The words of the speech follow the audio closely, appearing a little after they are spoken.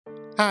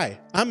Hi,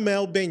 I'm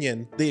Mel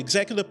Binion, the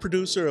executive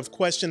producer of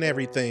Question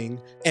Everything,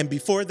 and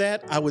before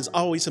that, I was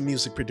always a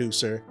music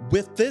producer.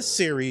 With this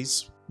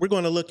series, we're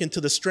going to look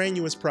into the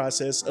strenuous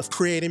process of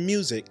creating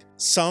music,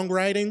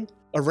 songwriting,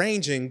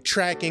 arranging,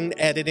 tracking,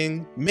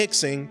 editing,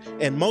 mixing,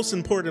 and most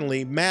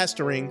importantly,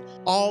 mastering,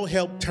 all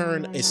help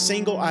turn a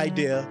single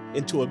idea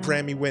into a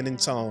Grammy-winning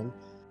song.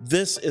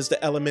 This is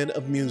the Element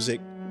of Music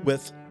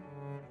with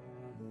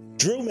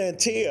Drew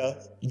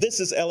Mantia. This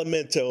is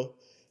Elemental.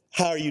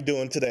 How are you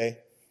doing today?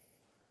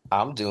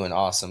 I'm doing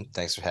awesome.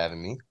 Thanks for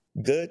having me.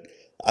 Good.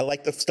 I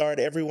like to start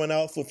everyone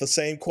off with the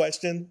same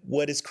question.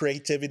 What is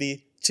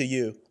creativity to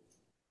you?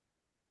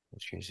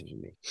 What's creativity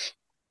to me?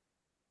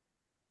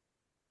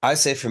 I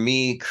say for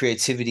me,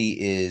 creativity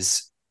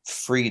is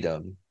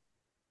freedom.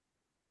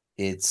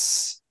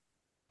 It's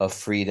a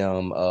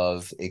freedom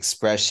of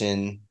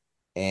expression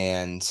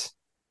and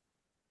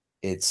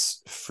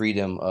it's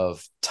freedom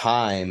of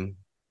time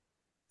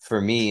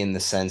for me in the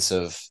sense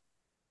of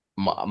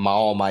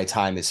all my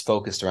time is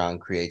focused around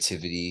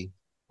creativity,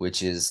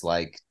 which is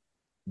like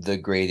the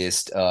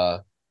greatest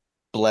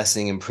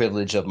blessing and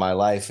privilege of my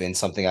life and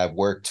something I've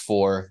worked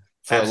for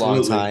a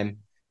long time.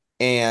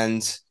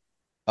 And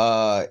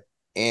uh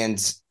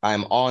and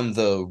I'm on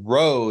the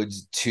road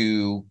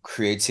to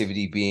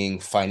creativity being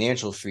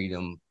financial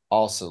freedom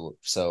also.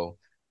 So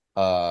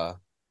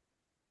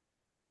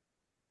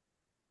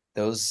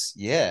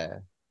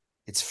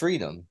it's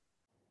freedom.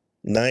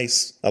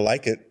 Nice. I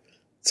like it.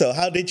 So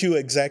how did you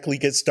exactly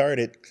get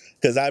started?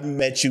 Because I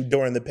met you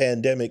during the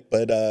pandemic,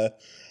 but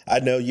I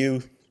know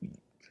you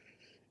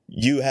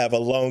have a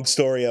long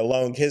story, a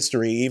long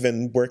history,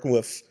 even working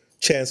with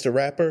Chance the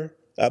Rapper,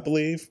 I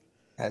believe.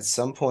 At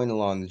some point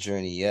along the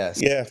journey,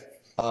 yes. Yeah.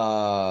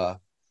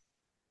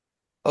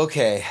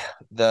 Okay.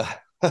 The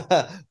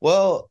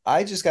well,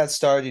 I just got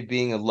started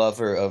being a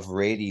lover of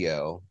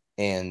radio,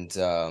 and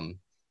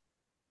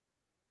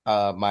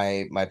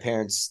my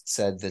parents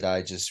said that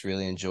I just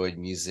really enjoyed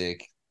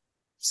music.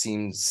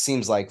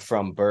 Seems like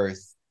from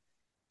birth,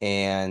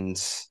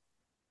 and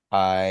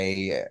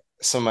I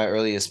some of my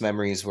earliest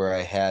memories where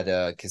I had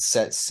a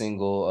cassette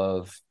single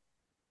of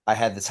I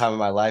had the time of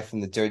my life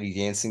from the Dirty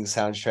Dancing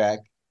soundtrack.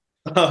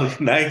 Oh,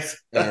 nice.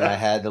 And I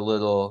had the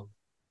little,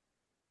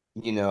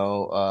 the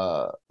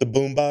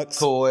boombox.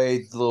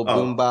 The little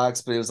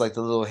boombox, but it was like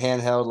the little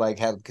handheld, like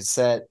had a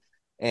cassette.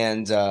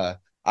 And I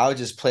would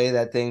just play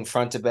that thing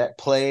front to back,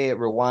 play it,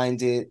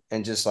 rewind it,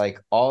 and just like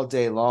all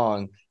day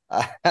long.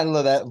 I don't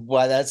know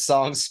why that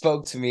song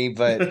spoke to me,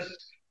 but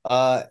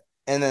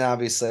and then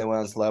obviously I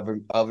went on to love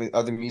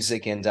other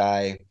music, and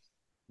I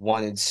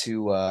wanted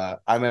to. I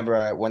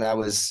remember when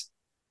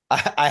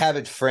I have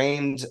it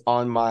framed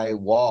on my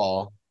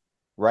wall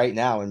right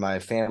now in my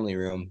family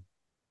room.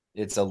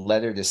 It's a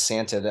letter to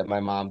Santa that my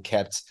mom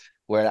kept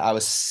where I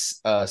was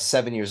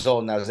 7 years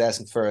old, and I was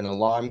asking for an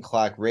alarm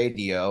clock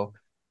radio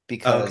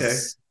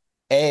because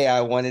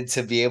I wanted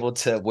to be able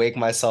to wake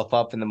myself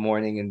up in the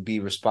morning and be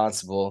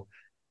responsible,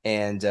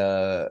 and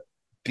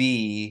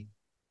B,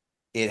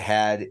 it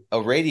had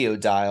a radio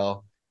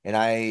dial,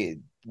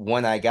 and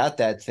when I got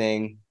that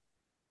thing,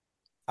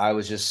 I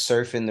was just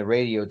surfing the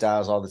radio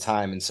dials all the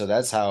time, and so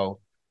that's how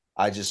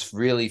I just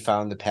really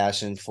found the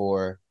passion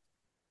for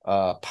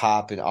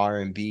pop and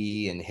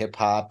R&B and hip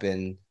hop,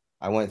 and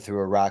I went through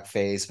a rock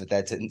phase, but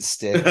that didn't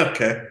stick.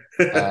 Okay.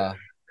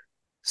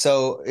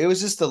 So it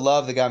was just the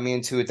love that got me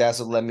into it. That's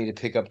what led me to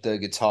pick up the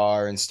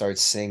guitar and start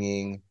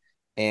singing.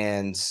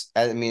 And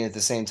I mean, at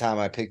the same time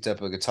I picked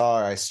up a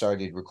guitar, I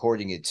started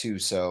recording it too.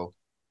 So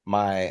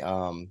my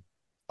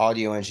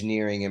audio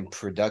engineering and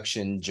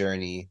production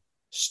journey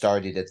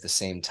started at the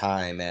same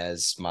time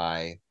as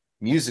my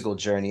musical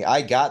journey.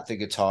 I got the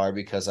guitar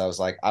because I was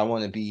like, I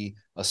want to be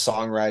a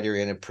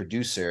songwriter and a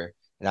producer,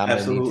 and I'm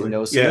going to need to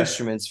know some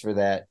instruments for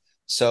that.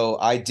 So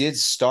I did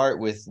start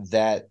with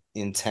that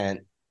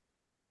intent.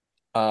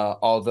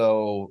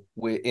 Although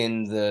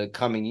in the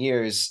coming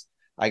years,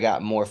 I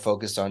got more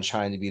focused on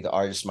trying to be the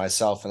artist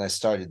myself, and I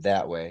started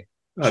that way.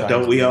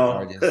 Don't we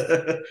all?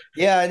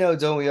 Yeah, I know,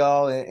 don't we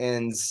all?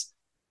 And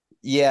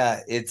yeah,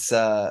 it's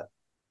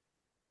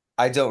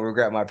I don't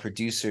regret my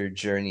producer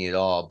journey at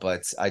all,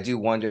 but I do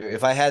wonder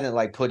if I hadn't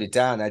like put it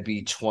down, I'd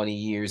be 20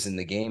 years in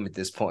the game at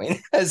this point.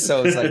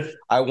 So it's like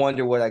I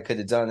wonder what I could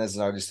have done as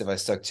an artist if I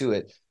stuck to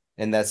it.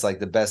 And that's like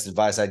the best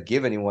advice I'd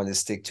give anyone is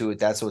stick to it.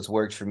 That's what's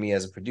worked for me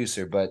as a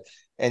producer. But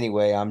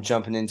anyway, I'm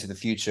jumping into the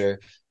future.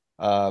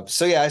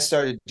 So yeah, I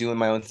started doing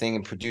my own thing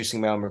and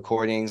producing my own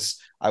recordings.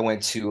 I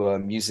went to a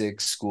music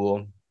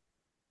school,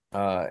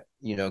 got a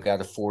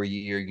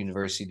 4-year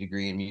university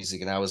degree in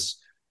music, and I was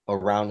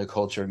around the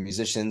culture of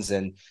musicians,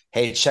 and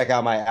hey, check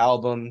out my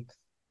album.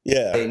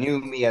 Yeah. They knew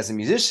me as a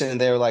musician,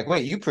 and they were like,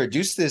 wait, you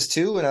produced this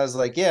too? And I was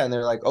like, yeah. And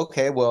they're like,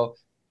 okay, well,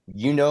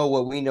 you know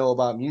what we know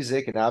about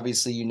music, and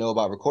obviously you know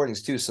about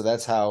recordings too. So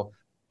that's how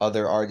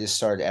other artists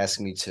started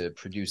asking me to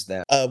produce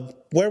them.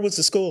 Where was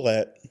the school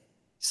at?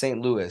 St.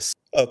 Louis.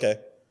 Okay.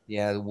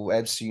 Yeah,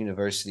 Webster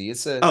University.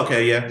 It's a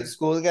good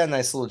school. They got a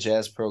nice little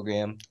jazz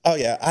program. Oh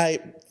yeah,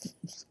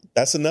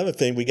 That's another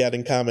thing we got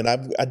in common.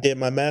 I did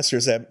my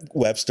master's at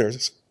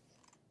Webster's.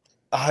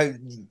 I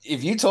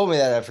if you told me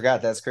that, I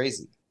forgot. That's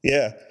crazy.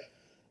 Yeah.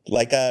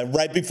 Like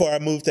right before I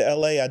moved to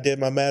LA, I did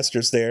my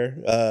master's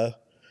there.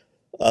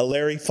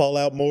 Larry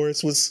Fallout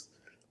Morris was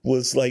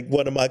like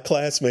one of my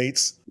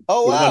classmates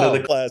Oh in one of the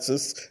wow.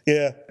 classes.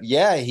 Yeah.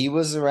 Yeah, he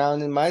was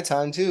around in my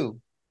time too,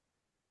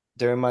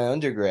 during my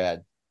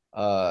undergrad.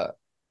 Uh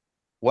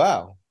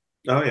wow.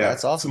 Oh yeah,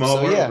 That's awesome. small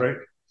So world, yeah. right?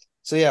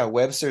 So yeah,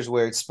 Webster's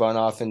where it spun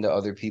off into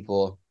other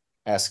people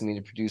asking me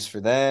to produce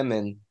for them,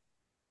 and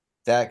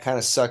that kind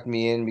of sucked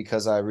me in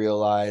because I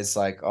realized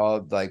like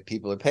all like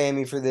people are paying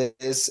me for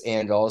this,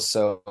 and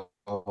also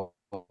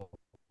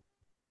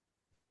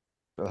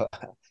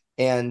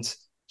and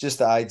just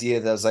the idea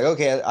that I was like,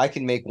 okay, I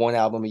can make one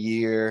album a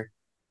year,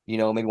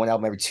 maybe one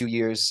album every 2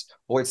 years,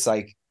 or it's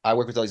like I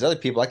work with all these other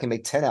people, I can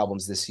make 10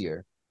 albums this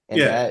year, and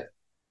Yeah, that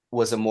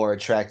was a more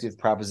attractive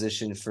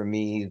proposition for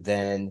me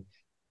than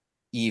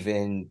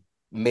even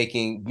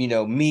making,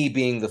 me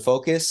being the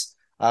focus.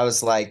 I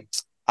was like,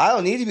 I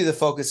don't need to be the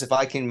focus if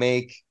I can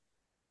make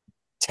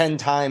 10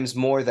 times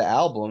more the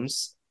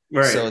albums.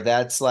 right. So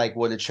that's like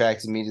what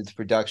attracted me to the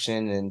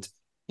production. And,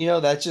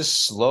 that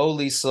just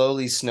slowly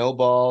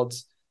snowballed.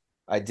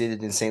 I did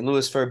it in St.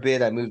 Louis for a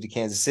bit. I moved to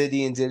Kansas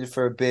City and did it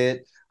for a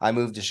bit. I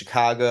moved to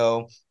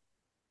Chicago.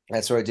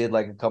 That's where I did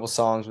like a couple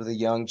songs with a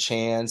young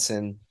Chance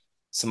and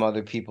some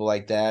other people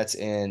like that.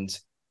 And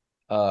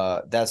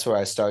that's where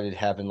I started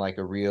having like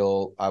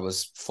I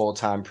was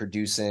full-time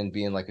producing,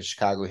 being like a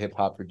Chicago hip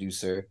hop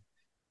producer.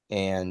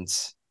 And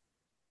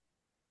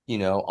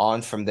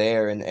on from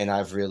there, and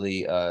I've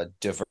really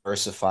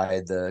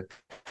diversified the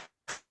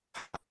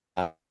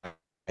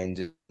kind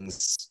of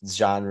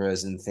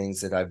genres and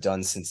things that I've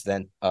done since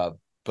then.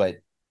 But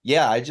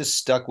yeah, I just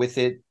stuck with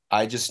it.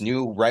 I just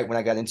knew right when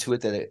I got into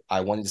it that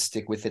I wanted to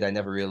stick with it. I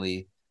never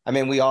really, I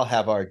mean, we all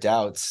have our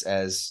doubts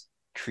as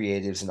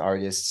creatives and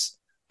artists,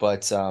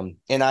 but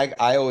and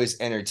I always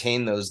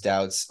entertain those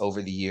doubts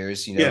over the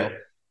years, Yeah,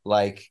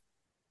 like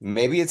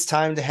maybe it's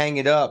time to hang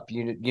it up.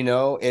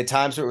 At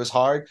times where it was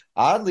hard.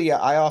 Oddly,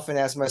 I often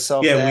ask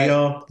myself yeah. We that.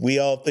 all. We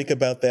all think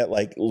about that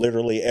like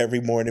literally every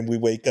morning we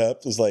wake up.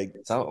 It's like,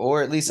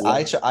 Or at least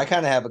what? I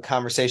kind of have a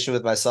conversation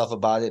with myself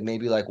about it,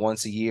 maybe like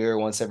once a year,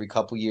 once every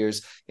couple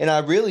years, and I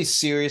really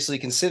seriously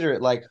consider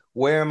it. Like,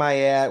 where am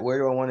I at? Where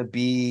do I want to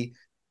be?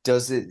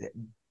 Does it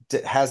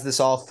has this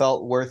all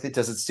felt worth it?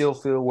 Does it still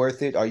feel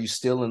worth it? Are you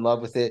still in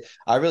love with it?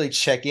 I really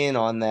check in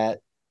on that,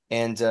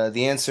 and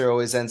the answer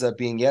always ends up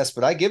being yes.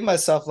 But I give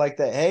myself like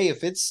that. Hey,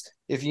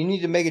 if you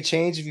need to make a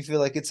change, if you feel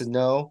like it's a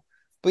no,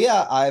 but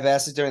yeah, I've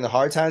asked it during the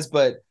hard times,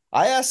 but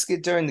I ask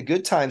it during the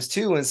good times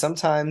too, and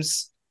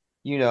sometimes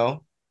you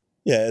know.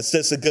 Yeah, it's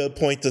just a good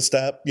point to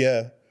stop.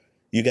 Yeah.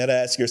 You got to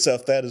ask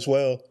yourself that as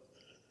well.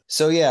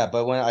 So yeah,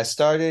 but when I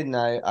started and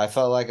I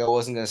felt like I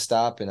wasn't going to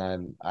stop,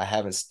 and I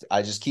haven't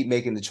I just keep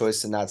making the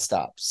choice to not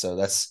stop. So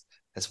that's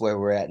where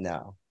we're at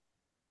now.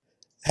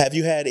 Have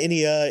you had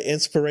any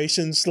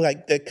inspirations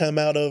like that come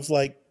out of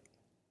like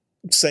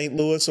St.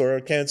 Louis or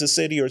Kansas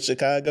City or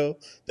Chicago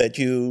that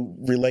you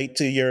relate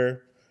to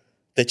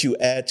that you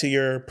add to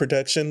your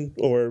production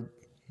or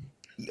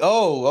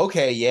Oh,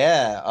 okay,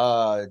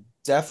 yeah.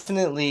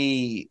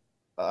 Definitely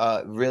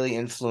really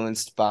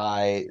influenced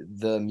by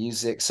the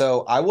music.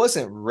 So I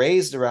wasn't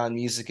raised around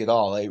music at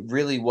all. It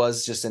really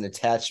was just an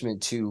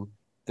attachment to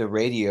the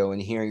radio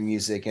and hearing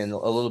music and a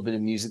little bit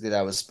of music that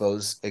I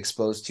was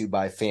exposed to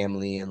by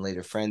family and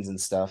later friends and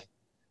stuff.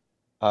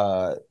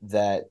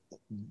 That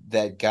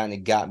kind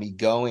of got me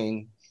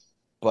going.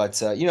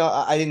 But I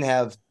didn't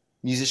have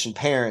musician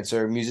parents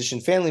or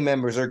musician family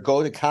members or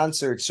go to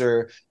concerts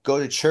or go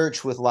to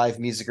church with live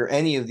music or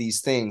any of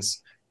these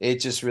things. It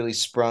just really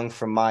sprung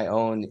from my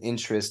own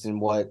interest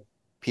in what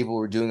people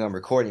were doing on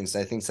recordings.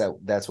 I think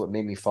that's what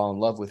made me fall in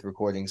love with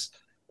recordings.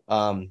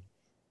 Um,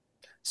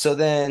 so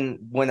then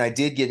when I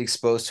did get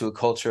exposed to a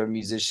culture of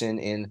musician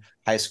in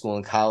high school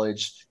and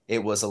college,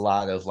 it was a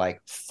lot of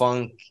like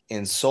funk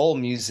and soul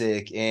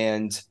music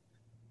and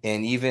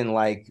even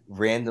like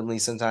randomly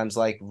sometimes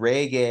like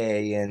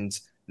reggae, and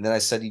then I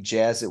studied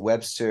jazz at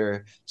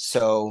Webster.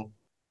 So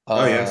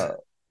Oh yes. uh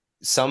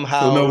So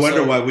no somehow wonder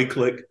so why we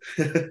click.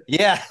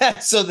 yeah,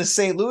 so the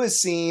St. Louis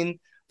scene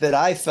that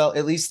I felt,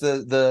 at least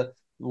the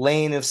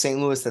lane of St.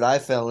 Louis that I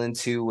fell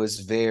into, was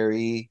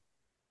very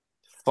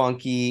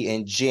funky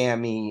and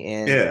jammy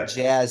and Yeah.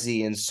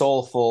 jazzy and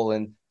soulful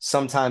and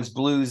sometimes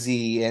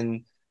bluesy,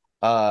 and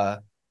uh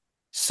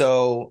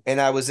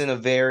and I was in a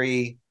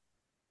very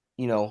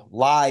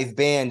live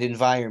band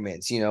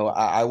environments.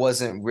 I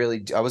wasn't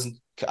really, I wasn't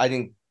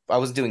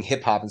doing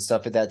hip hop and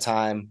stuff at that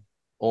time,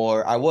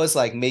 or I was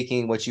like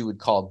making what you would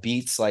call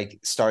beats, like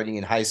starting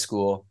in high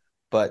school,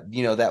 but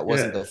that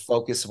wasn't Yeah. the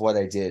focus of what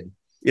I did.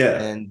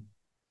 Yeah.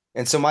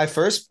 And so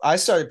I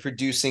started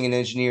producing and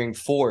engineering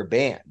for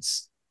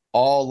bands,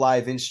 all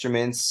live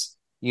instruments,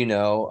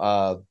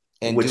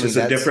 and Which doing is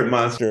a that. different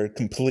monster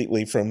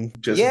completely from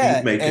just beat Yeah.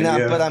 And, making.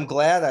 but Yeah. I'm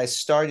glad I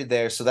started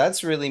there. So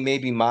that's really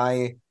maybe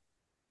my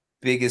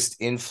biggest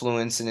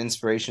influence and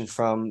inspiration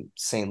from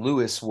St.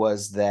 Louis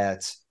was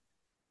that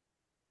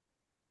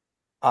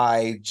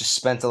I just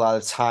spent a lot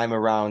of time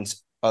around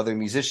other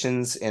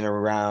musicians and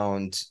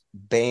around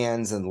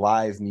bands and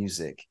live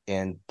music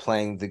and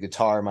playing the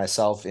guitar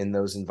myself in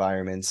those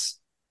environments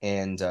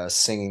and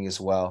singing as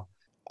well.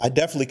 I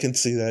definitely can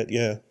see that.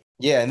 Yeah.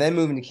 Yeah, and then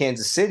moving to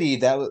Kansas City,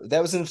 that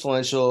was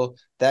influential.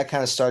 That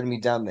kind of started me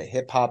down the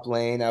hip hop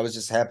lane. I was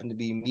just happened to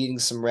be meeting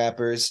some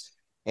rappers,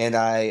 and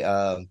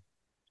I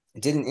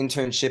did an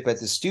internship at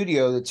the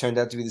studio that turned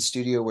out to be the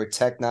studio where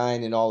Tech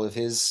Nine and all of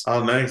his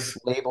Oh, nice.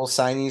 label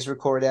signees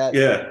record at.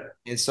 Yeah.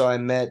 And so I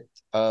met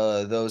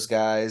those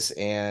guys,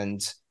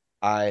 and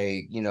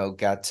I,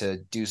 got to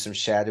do some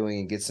shadowing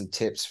and get some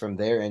tips from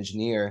their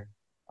engineer,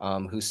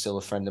 who's still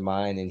a friend of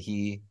mine, and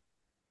he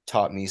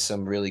taught me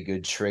some really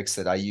good tricks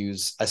that I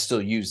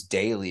still use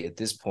daily at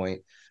this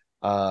point.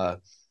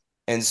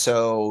 And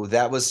so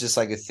that was just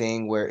like a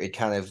thing where it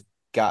kind of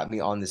got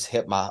me on this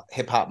hip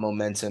hop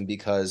momentum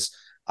because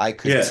I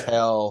could Yeah.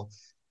 tell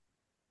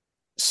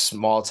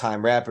small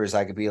time rappers,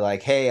 I could be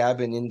like, hey, I've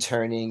been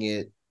interning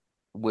it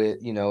with,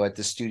 at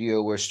the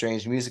studio where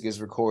Strange Music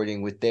is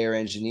recording with their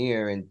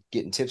engineer and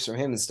getting tips from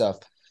him and stuff.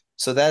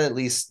 So that at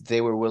least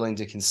they were willing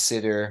to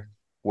consider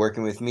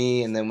working with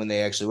me. And then when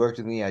they actually worked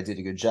with me, I did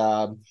a good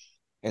job.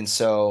 And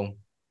so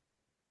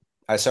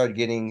I started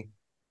getting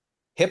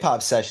hip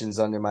hop sessions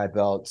under my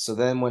belt. So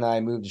then when I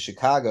moved to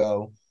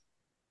Chicago,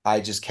 I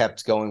just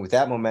kept going with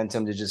that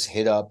momentum to just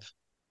hit up.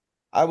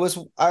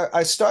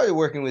 I started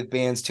working with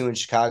bands too in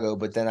Chicago,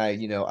 but then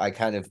I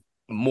kind of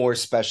more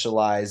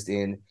specialized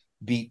in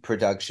beat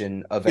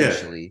production Yeah.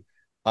 eventually.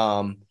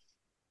 Um,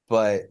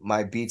 but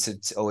my beats have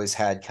always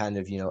had kind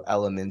of,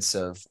 elements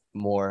of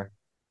more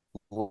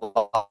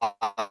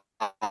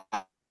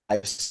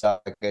live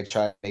stuff. I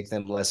try to make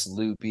them less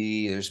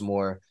loopy. There's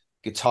more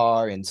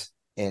guitar and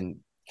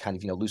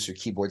kind of, looser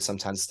keyboard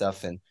sometimes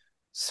stuff and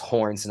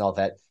horns and all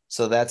that.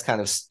 So that's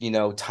kind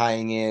of,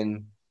 tying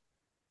in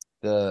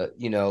the,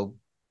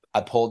 I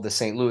pulled the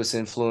St. Louis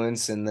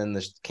influence and then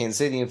the Kansas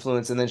City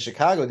influence, and then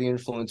Chicago. The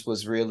influence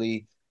was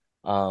really,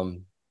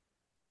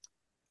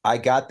 I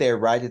got there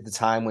right at the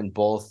time when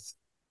both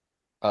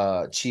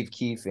Chief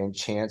Keef and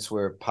Chance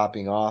were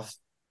popping off.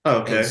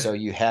 And Okay. so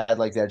you had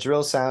like that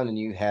drill sound and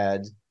you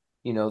had,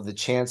 the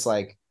Chance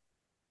like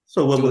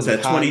So what was doing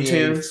the that, Kanye.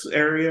 2010s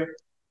area?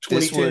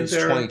 This 2010s was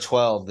era?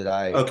 2012 that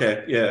I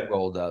Okay. Yeah.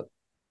 rolled up.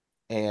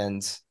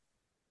 And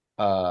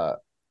uh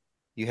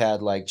you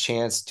had like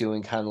Chance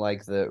doing kind of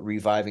like the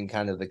reviving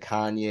kind of the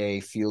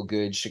Kanye feel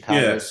good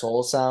Chicago Yeah.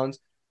 soul sound.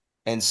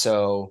 And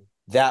so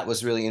that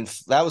was really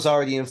that was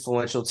already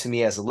influential to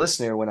me as a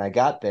listener when I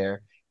got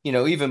there.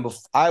 Even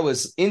before I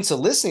was into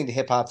listening to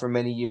hip hop for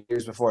many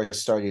years before I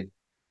started.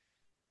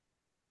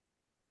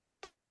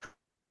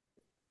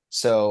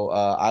 So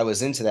I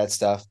was into that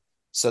stuff.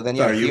 So then,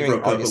 yeah, Sorry, you hearing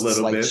broke up a artists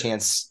little like bit.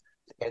 Chance.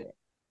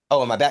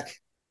 Oh, am I back?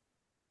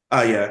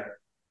 Ah, yeah.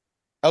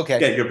 Okay.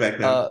 Yeah, you're back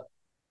now. Uh,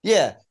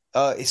 yeah.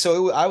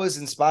 I was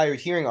inspired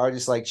hearing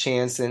artists like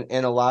Chance and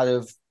a lot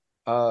of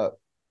uh,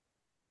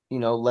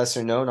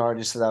 lesser known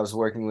artists that I was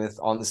working with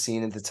on the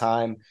scene at the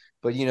time.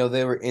 But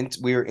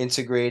we were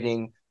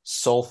integrating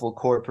soulful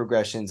chord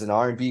progressions and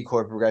R&B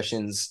chord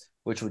progressions,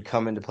 which would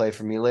come into play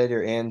for me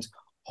later, and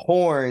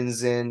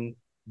horns and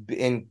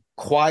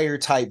choir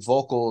type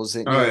vocals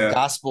and Oh, yeah.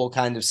 gospel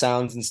kind of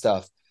sounds and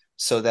stuff.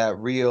 So that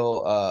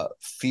real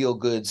feel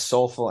good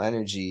soulful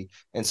energy.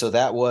 And so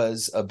that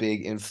was a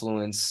big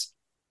influence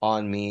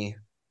on me.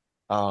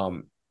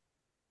 Um,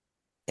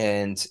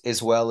 and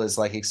as well as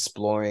like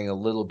exploring a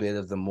little bit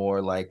of the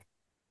more like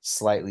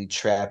slightly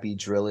trappy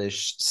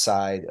drillish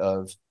side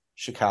of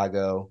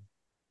Chicago,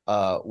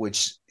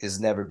 which has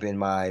never been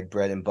my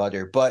bread and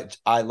butter, but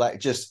I like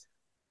just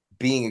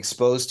being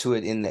exposed to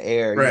it in the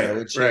air.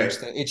 Right. Right.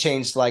 It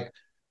changed like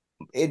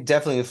it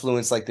definitely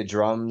influenced like the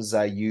drums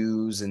I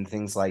use and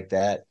things like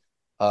that.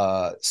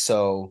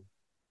 So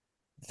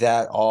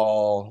that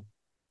all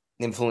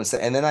influenced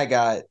it. And then I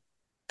got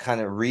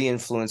kind of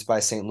re-influenced by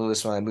St.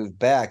 Louis when I moved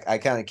back. I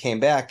kind of came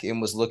back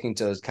and was looking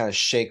to kind of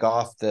shake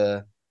off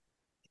the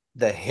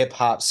hip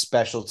hop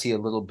specialty a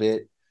little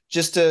bit.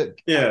 Just to,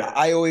 Yeah.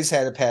 I always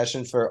had a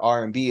passion for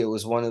R&B. It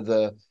was one of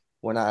the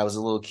when I was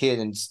a little kid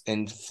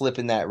and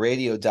flipping that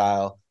radio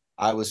dial,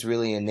 I was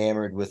really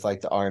enamored with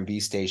like the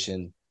R&B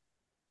station,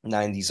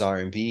 90s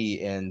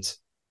R&B, and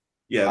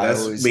Yeah,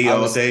 that's me I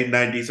all was day,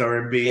 90s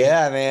R&B.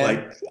 yeah, man.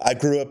 Like I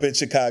grew up in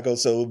Chicago,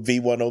 so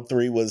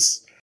V103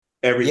 was.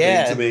 everything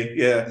to Yeah. me.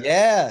 Yeah.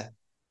 Yeah.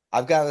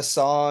 I've got a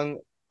song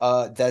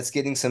that's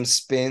getting some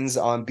spins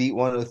on Beat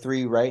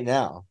 103 right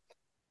now,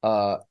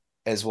 uh,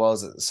 as well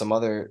as some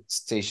other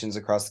stations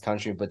across the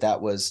country. But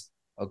that was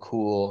a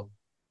cool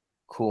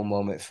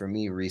moment for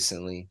me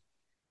recently.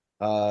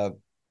 Uh,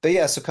 but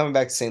yeah, so coming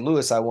back to St.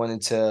 Louis, I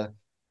wanted to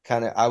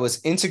I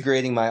was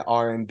integrating my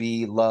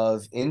R&B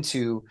love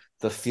into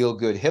the feel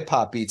good hip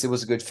hop beats. It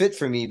was a good fit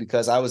for me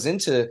because I was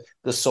into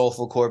the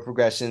soulful chord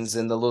progressions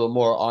and the little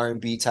more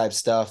R&B type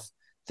stuff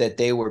that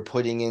they were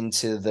putting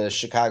into the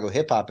Chicago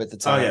hip hop at the Oh,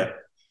 time. yeah.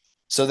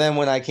 So then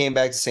when I came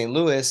back to St.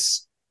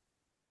 Louis,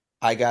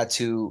 I got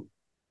to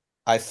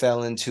I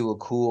fell into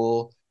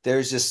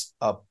there's just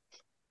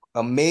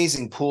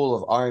amazing pool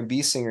of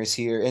R&B singers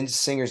here and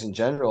singers in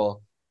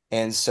general.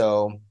 And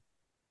so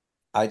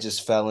I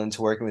just fell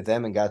into working with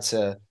them and got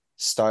to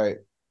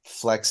start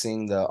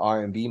flexing the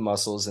R&B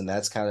muscles, and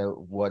that's kind of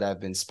what I've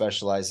been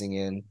specializing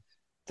in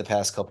the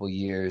past couple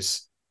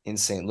years in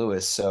St.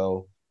 Louis.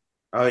 So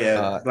Oh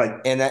yeah, like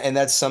and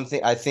that's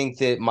something I think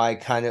that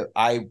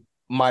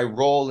my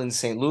role in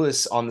St.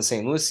 Louis on the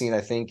St. Louis scene,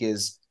 I think,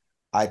 is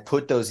I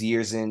put those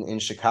years in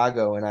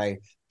Chicago, and I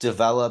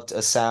developed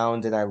a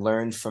sound, and I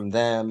learned from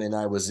them, and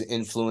I was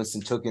influenced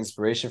and took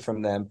inspiration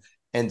from them,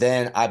 and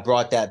then I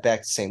brought that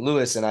back to St.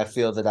 Louis, and I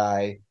feel that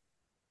I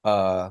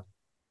uh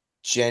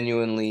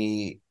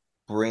genuinely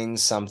bring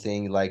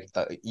something like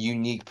a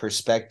unique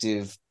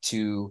perspective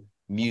to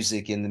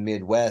music in the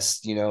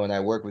Midwest, and I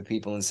work with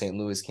people in St.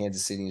 Louis,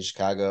 Kansas City, and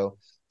Chicago,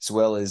 as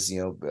well as,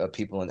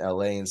 people in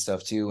LA and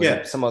stuff too, and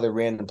yeah. some other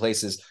random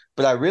places.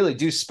 But I really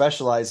do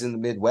specialize in the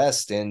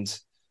Midwest, and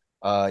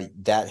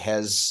that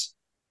has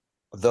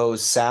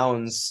those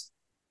sounds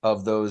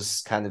of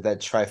those kind of that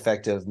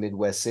trifecta of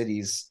Midwest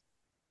cities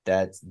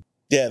that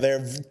Yeah,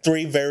 they're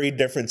three very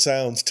different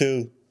sounds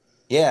too.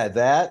 yeah,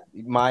 that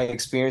my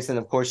experience, and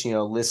of course,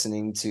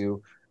 listening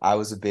to, I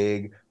was a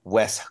big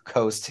West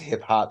Coast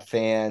hip hop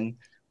fan,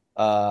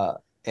 uh,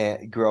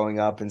 and growing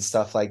up and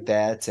stuff like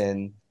that,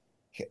 and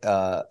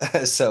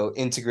so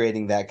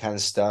integrating that kind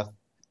of stuff.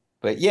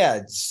 But yeah,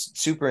 it's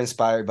super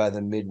inspired by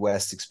the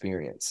Midwest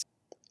experience.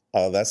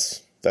 Oh,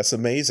 that's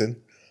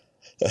amazing.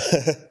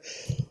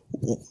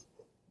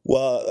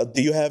 Well,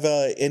 do you have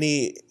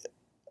any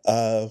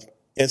uh,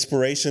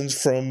 inspirations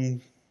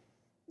from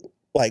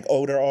like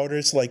older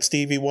artists like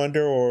Stevie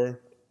Wonder or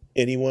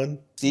anyone?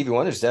 Stevie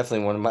Wonder is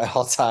definitely one of my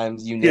all time.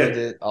 You nailed Yeah.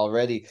 it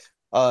already.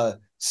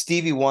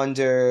 Stevie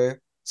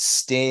Wonder,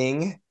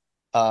 Sting,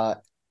 uh,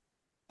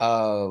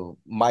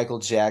 Michael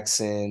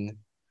Jackson,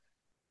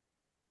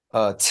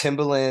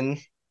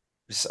 Timbaland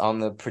on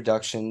the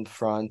production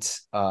front.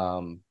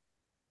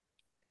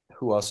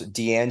 Who else?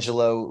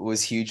 D'Angelo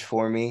was huge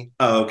for me.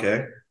 Oh,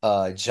 okay.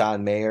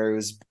 John Mayer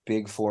was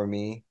big for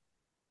me.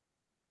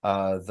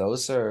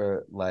 Those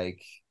are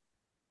like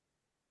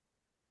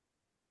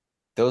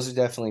those are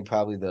definitely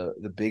probably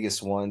the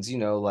biggest ones.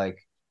 Like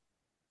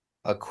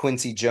a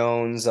Quincy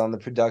Jones on the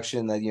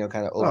production that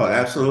kind of Oh, opened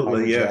up for Michael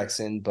absolutely. Yeah.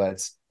 Jackson,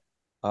 but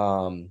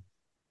um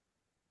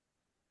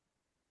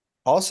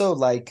also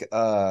like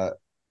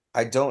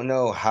I don't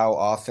know how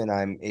often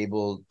I'm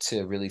able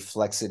to really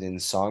flex it in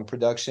song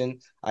production.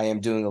 I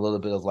am doing a little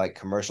bit of like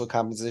commercial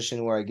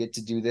composition where I get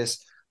to do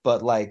this,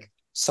 but like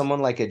someone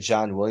like a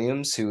John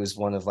Williams, who is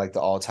one of like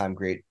the all-time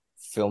great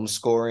film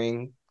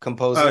scoring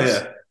Oh composers,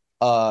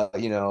 yeah.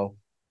 you know,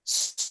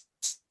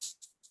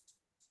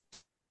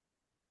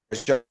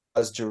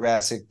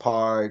 Jurassic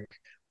Park,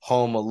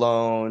 Home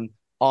Alone,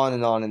 on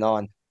and on and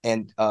on.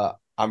 And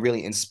I'm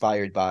really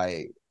inspired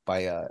by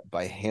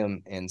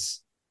him, and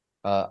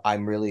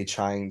I'm really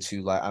trying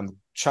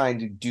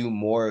to do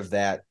more of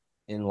that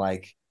in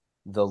like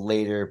the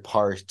later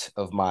part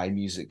of my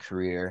music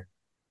career,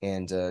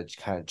 and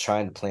kind of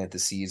trying to plant the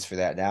seeds for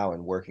that now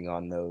and working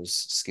on those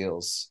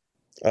skills.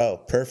 Oh,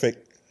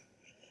 perfect.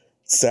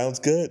 Sounds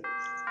good.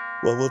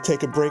 Well, we'll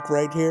take a break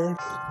right here.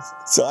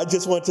 So I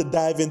just want to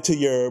dive into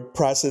your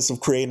process of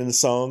creating a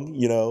song,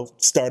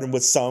 starting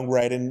with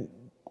songwriting.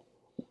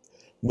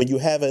 When you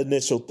have an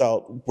initial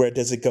thought, where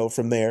does it go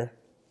from there?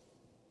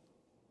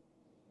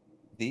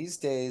 These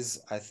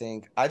days, I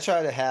think I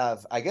try to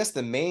have, I guess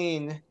the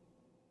main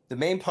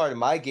part of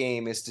my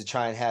game is to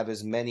try and have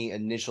as many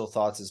initial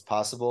thoughts as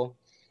possible.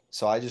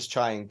 So I just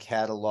try and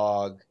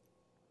catalog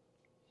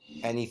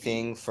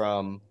anything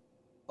from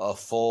a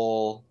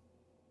full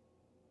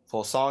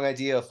song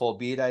idea, a full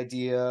beat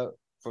idea,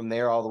 from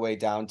there all the way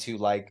down to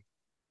like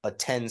a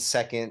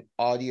 10-second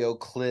audio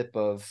clip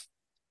of,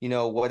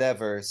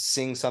 whatever,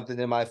 sing something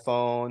in my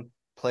phone,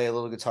 play a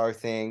little guitar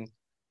thing.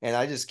 And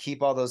I just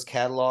keep all those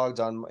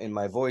cataloged in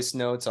my voice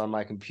notes on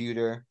my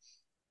computer.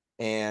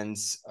 And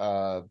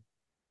uh,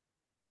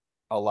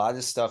 a lot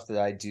of stuff that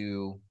I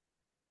do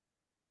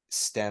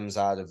stems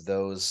out of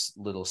those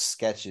little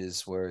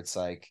sketches where it's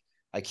like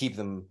I keep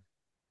them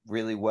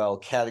really well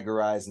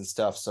categorized and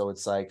stuff. So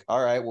it's like,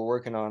 all right, we're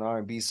working on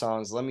R&B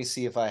songs. Let me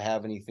see if I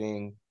have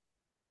anything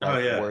Oh like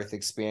yeah. worth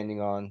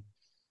expanding on.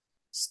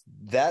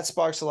 That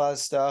sparks a lot of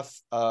stuff,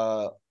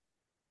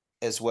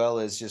 as well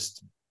as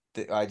just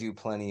I do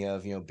plenty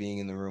of being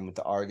in the room with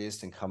the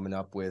artist and coming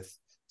up with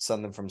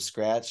something from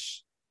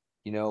scratch.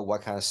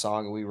 What kind of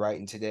song are we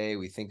writing today?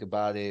 We think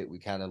about it. We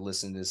kind of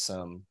listen to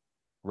some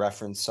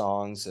reference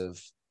songs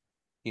of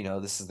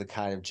this is the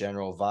kind of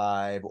general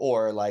vibe,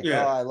 or like, oh,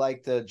 Yeah. I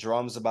like the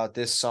drums about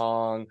this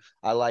song.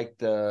 I like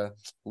the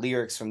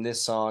lyrics from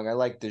this song. I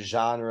like the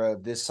genre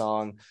of this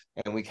song.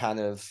 And we kind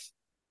of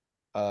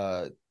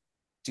uh,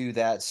 do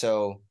that.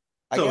 So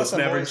I So guess it's I'm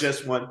never always,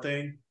 just one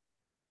thing.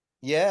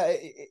 yeah,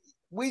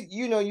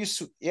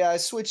 yeah, I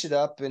switch it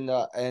up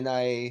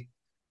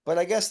but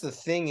I guess the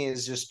thing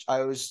is just,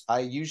 I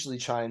usually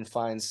try and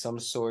find some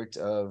sort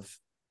of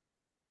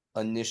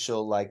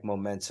initial like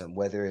momentum,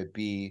 whether it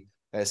be,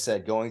 as I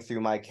said, going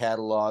through my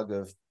catalog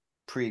of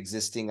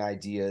pre-existing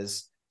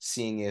ideas,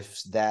 seeing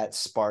if that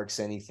sparks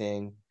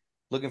anything,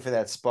 looking for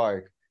that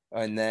spark.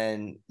 And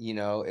then,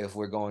 if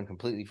we're going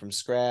completely from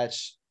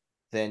scratch,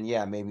 then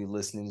yeah, maybe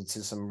listening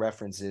to some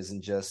references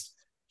and just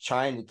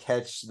trying to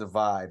catch the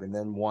vibe. And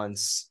then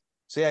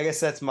so yeah, I guess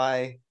that's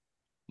my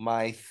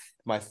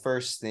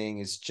first thing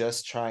is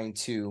just trying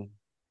to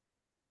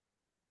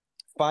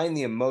find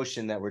the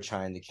emotion that we're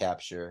trying to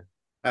capture.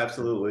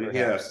 Absolutely,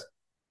 perhaps.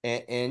 yeah.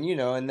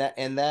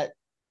 And that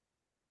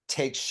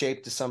takes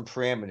shape to some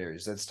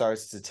parameters. That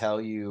starts to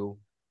tell you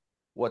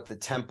what the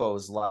tempo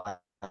is like,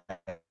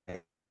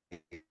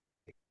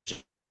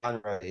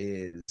 genre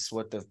is,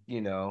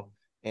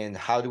 and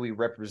how do we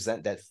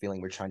represent that feeling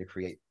we're trying to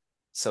create.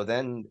 So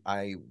then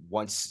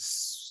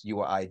once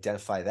you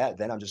identify that,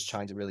 then I'm just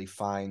trying to really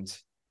find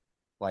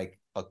like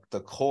the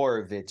core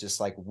of it, just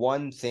like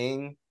one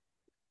thing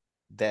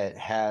that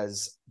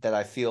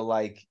I feel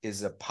like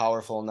is a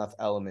powerful enough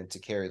element to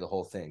carry the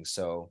whole thing.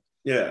 So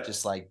yeah,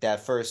 just like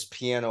that first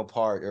piano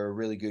part or a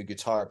really good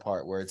guitar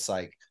part where it's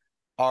like,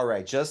 all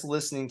right, just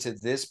listening to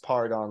this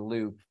part on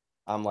loop,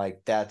 I'm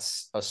like,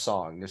 that's a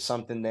song. There's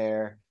something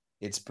there.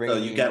 It's so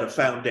bringing you got a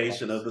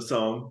foundation of the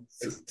song.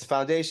 It's the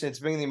foundation. It's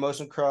bringing the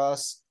emotion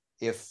across.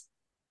 If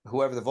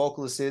whoever the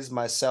vocalist is,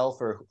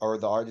 myself or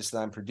the artist that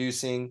I'm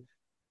producing,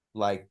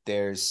 like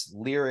there's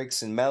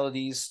lyrics and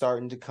melodies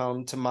starting to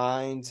come to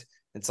mind.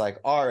 It's like,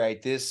 all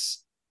right,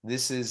 this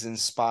is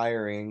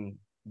inspiring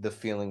the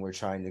feeling we're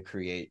trying to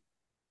create.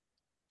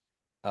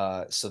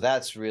 So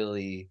that's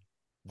the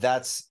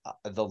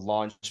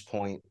launch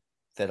point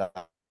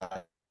that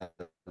I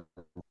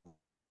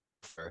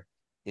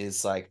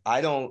is like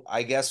I don't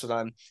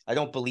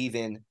believe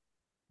in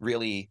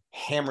really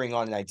hammering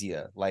on an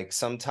idea. Like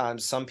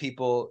sometimes some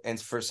people, and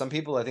for some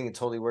people I think it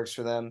totally works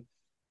for them,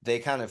 they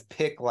kind of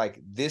pick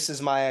like, this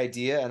is my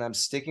idea and I'm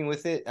sticking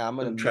with it. I'm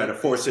gonna try to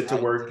force it to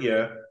work.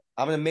 Yeah,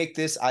 I'm gonna make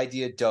this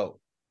idea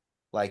dope.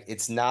 Like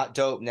it's not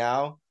dope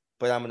now,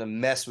 but I'm gonna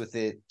mess with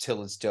it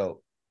till it's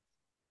dope.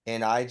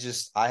 And I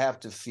have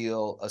to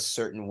feel a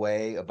certain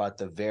way about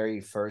the very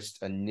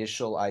first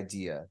initial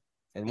idea.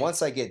 And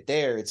once I get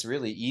there, it's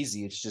really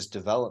easy. It's just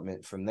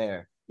development from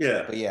there.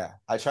 yeah. But yeah,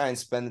 I try and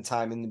spend the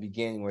time in the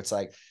beginning where it's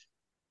like,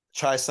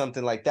 try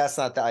something like, that's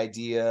not the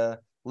idea.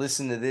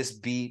 Listen to this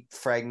beat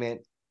fragment.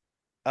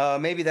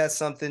 Maybe that's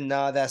something.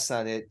 Nah, that's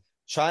not it.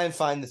 Try and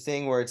find the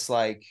thing where it's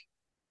like,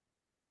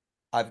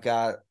 I've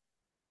got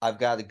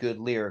a good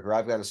lyric, or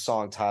I've got a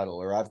song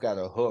title, or I've got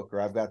a hook,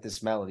 or I've got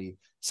this melody.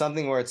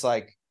 Something where it's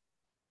like,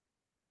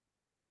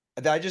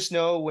 I just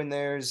know when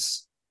I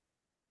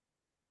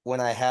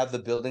have the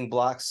building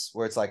blocks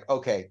where it's like,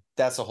 okay,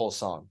 that's a whole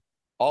song.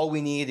 All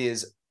we need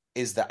is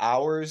the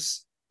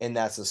hours, and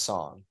that's a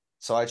song.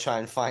 So I try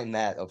and find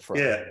that up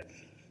front.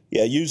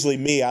 Yeah, usually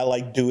me, I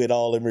like do it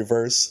all in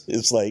reverse.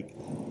 It's like,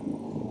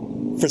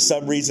 for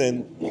some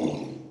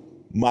reason,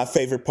 my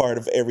favorite part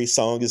of every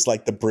song is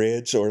like the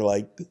bridge or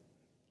like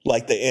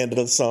the end of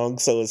the song.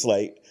 So it's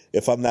like,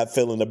 if I'm not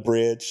feeling the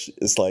bridge,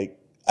 it's like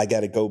I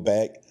got to go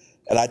back.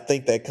 And I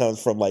think that comes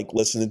from like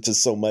listening to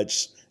so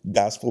much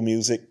gospel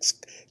music,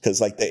 because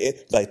like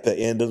the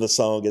end of the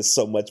song is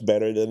so much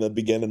better than the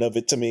beginning of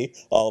it to me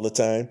all the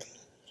time.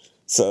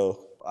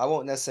 So I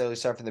won't necessarily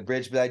start from the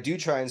bridge, but I do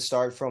try and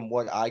start from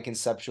what I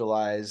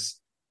conceptualize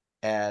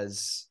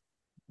as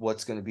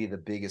what's going to be the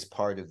biggest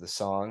part of the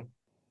song.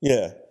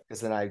 Yeah. Because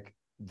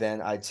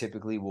then I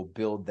typically will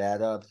build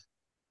that up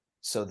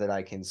so that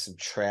I can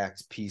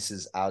subtract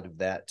pieces out of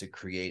that to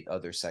create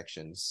other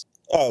sections.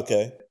 Oh,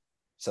 okay.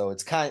 So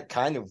it's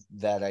kind of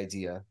that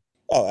idea.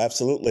 Oh,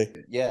 absolutely.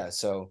 Yeah.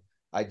 So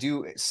I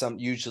do like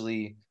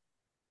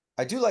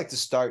to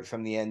start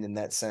from the end in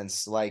that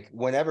sense. Like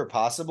whenever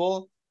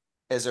possible,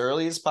 as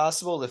early as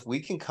possible, if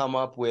we can come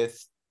up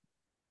with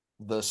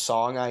the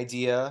song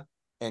idea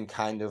and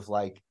kind of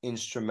like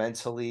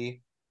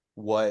instrumentally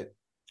what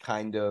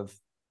kind of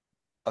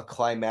a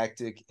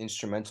climactic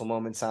instrumental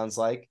moment sounds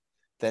like,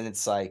 then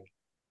it's like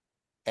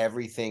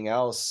everything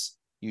else,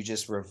 you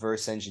just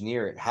reverse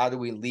engineer it. How do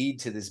we lead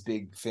to this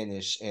big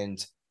finish?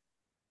 And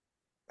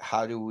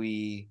how do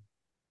we,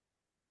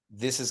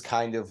 this is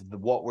kind of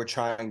what we're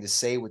trying to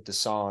say with the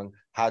song.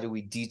 How do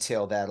we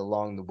detail that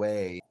along the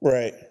way?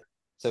 Right.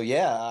 So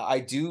yeah, I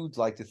do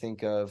like to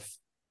think of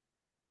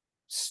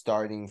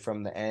starting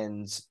from the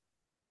ends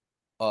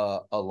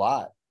a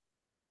lot.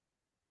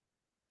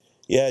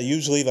 Yeah,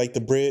 usually like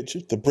the bridge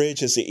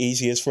is the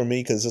easiest for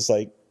me, because it's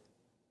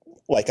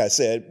like I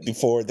said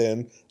before,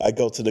 then I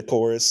go to the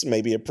chorus,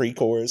 maybe a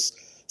pre-chorus.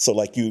 So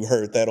like you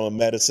heard that on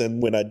Medicine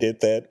when I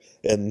did that,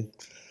 and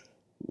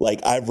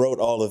like I wrote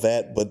all of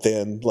that, but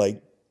then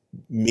like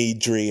me,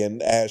 Dree,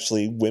 and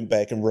Ashley went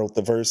back and wrote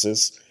the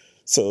verses.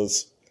 So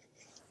it's,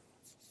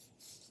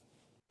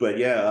 but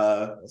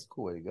yeah, that's a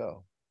cool way to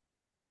go.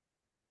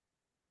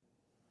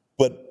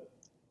 But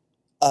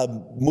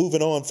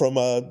moving on from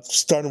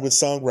starting with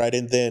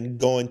songwriting, then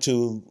going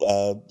to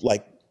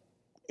like,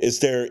 is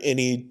there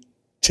any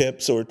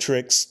tips or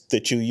tricks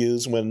that you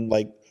use when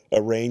like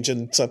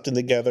arranging something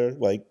together?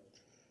 Like,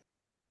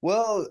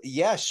 well,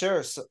 yeah,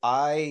 sure. So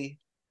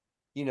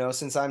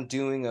since I'm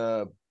doing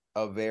a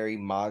very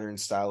modern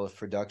style of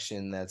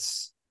production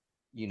that's,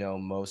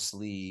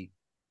 mostly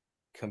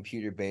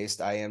computer based,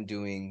 I am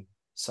doing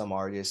some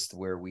artists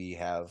where we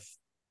have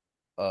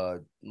a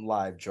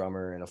live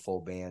drummer and a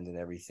full band and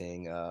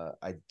everything.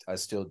 I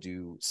still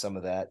do some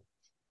of that,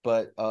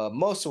 but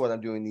most of what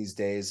I'm doing these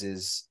days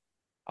is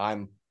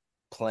I'm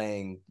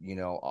playing,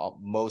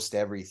 most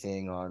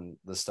everything on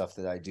the stuff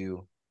that I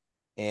do,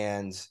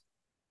 and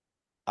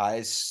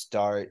I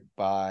start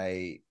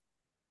by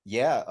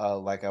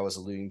like I was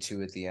alluding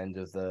to at the end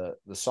of the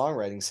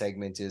songwriting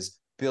segment, is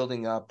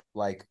building up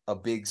like a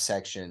big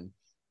section,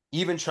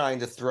 even trying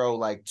to throw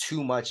like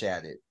too much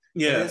at it. For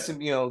Yeah. instance,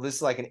 this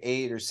is like an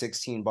 8 or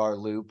 16 bar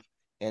loop,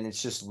 and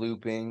it's just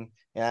looping,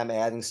 and I'm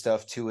adding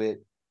stuff to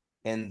it,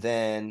 and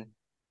then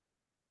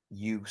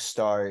you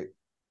start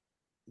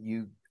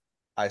you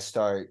I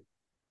start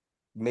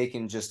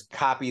making, just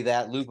copy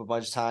that loop a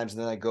bunch of times,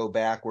 and then I go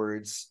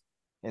backwards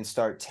and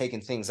start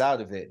taking things out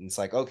of it. And it's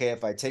like, okay,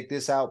 if I take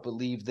this out but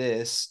leave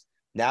this,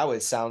 now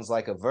it sounds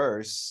like a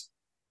verse.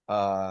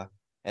 And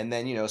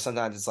then,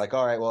 sometimes it's like,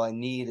 all right, well, I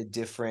need a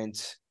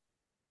different,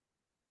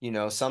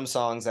 some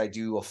songs I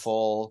do a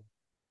full,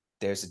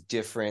 there's a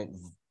different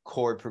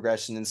chord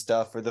progression and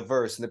stuff for the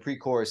verse and the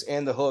pre-chorus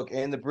and the hook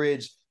and the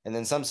bridge. And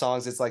then some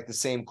songs, it's like the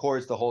same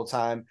chords the whole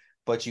time,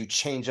 but you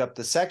change up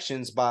the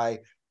sections by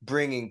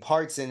bringing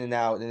parts in and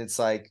out. And it's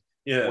like,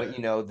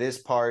 Yeah. this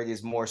part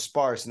is more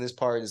sparse and this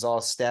part is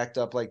all stacked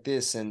up like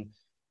this. And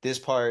this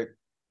part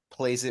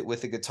plays it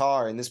with a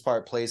guitar and this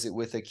part plays it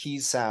with a key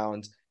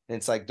sound. And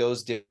it's like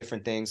those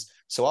different things.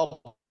 So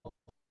I'll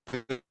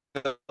put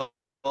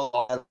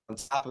all on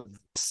top of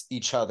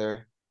each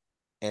other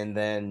and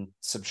then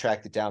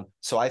subtract it down.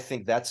 So I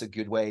think that's a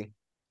good way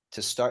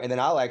to start. And then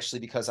I'll actually,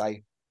 because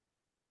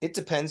it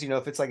depends,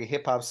 if it's like a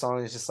hip hop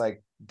song, it's just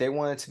like they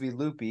want it to be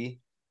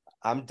loopy.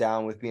 I'm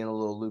down with being a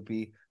little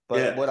loopy.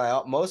 But what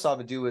I most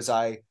often do is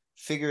I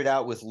figure it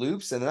out with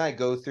loops, and then I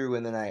go through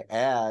and then I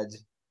add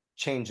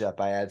change up.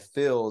 I add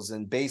fills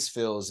and bass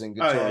fills and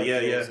guitar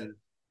fills,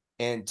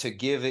 and to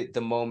give it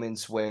the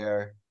moments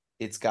where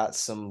it's got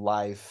some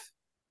life.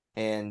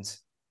 And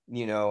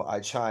I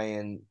try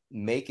and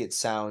make it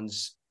sound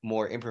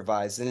more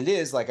improvised than it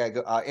is. Like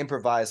I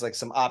improvise like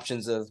some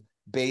options of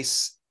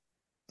bass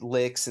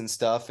licks and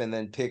stuff, and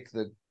then pick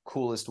the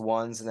coolest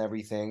ones and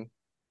everything.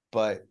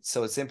 But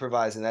so it's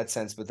improvised in that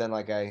sense. But then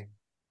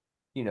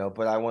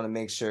but I want to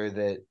make sure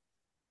that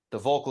the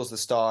vocal's the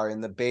star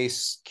and the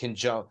bass can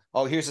jump.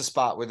 Oh, here's a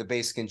spot where the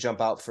bass can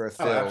jump out for a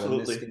fill,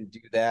 and this can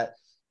do that.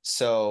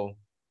 So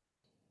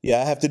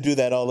yeah, I have to do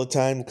that all the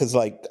time because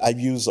like I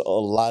use a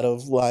lot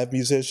of live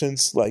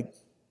musicians, like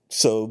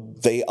so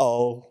they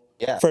all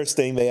first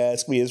thing they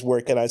ask me is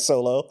where can I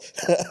solo?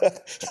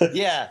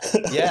 yeah.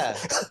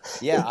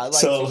 I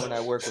like to, when I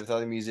work with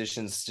other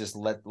musicians, just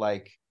let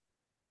like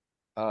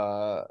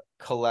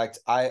collect.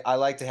 I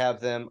like to have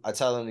them. I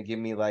tell them to give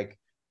me like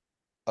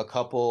a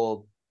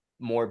couple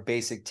more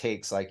basic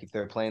takes, like if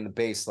they're playing the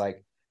bass,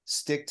 like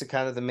stick to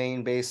kind of the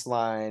main bass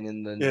line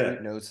and the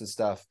root notes and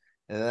stuff.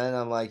 And then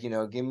I'm like,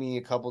 give me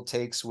a couple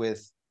takes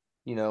with,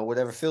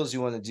 whatever fills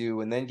you want to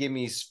do. And then give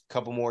me a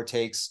couple more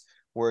takes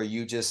where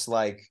you just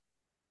like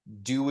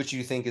do what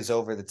you think is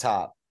over the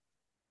top.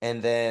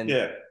 And then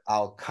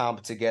I'll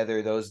comp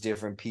together those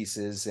different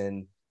pieces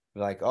and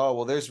be like, oh,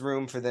 well, there's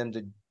room for them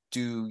to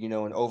do,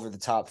 an over the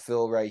top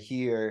fill right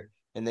here.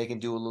 And they can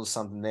do a little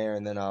something there.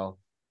 And then I'll,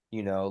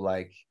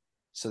 like,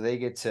 so they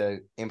get to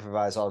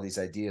improvise all these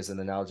ideas, and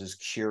then I'll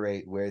just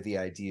curate where the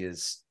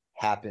ideas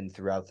happen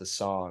throughout the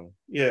song.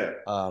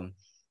 So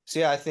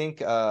yeah, I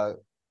think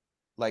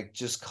like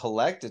just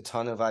collect a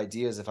ton of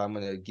ideas if I'm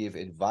going to give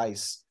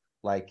advice,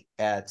 like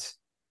I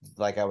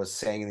was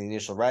saying in the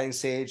initial writing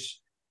stage,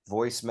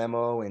 voice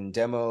memo and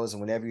demos, and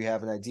whenever you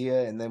have an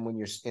idea, and then when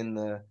you're in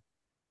the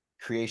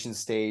creation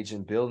stage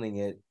and building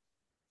it,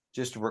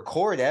 just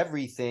record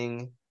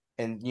everything,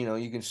 and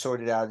you can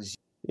sort it out as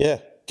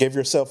give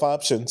yourself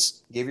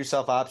options. Give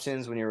yourself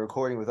options when you're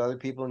recording with other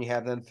people and you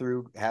have them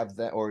have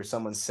that, or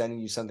someone's sending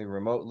you something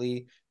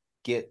remotely,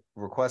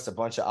 request a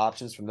bunch of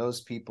options from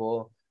those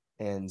people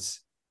and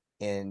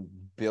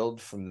build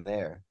from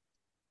there.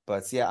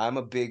 But yeah, I'm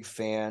a big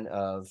fan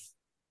of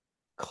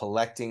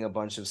collecting a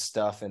bunch of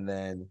stuff and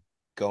then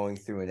going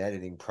through an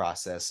editing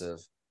process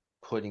of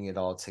putting it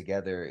all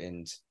together.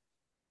 And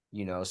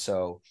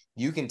so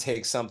you can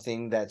take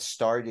something that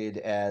started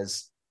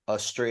as a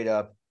straight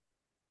up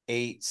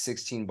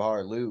 16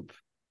 bar loop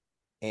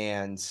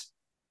and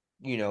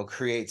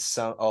create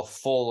a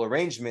full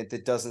arrangement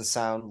that doesn't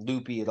sound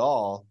loopy at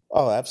all.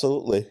 Oh,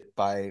 absolutely.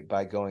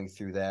 By going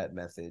through that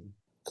method.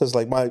 Because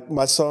like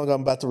my song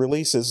I'm about to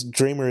release is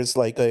Dreamer is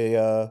like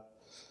a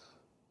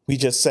we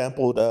just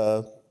sampled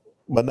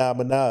Mana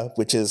Mana,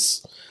 which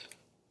is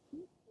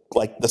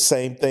like the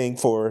same thing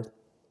for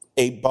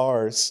 8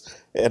 bars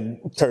and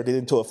turned it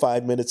into a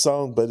 5-minute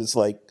song, but it's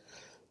like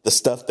the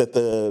stuff that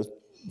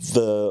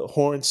the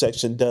horn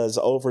section does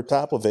over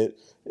top of it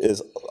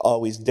is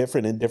always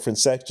different in different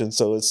sections.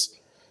 So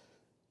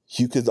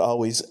you could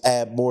always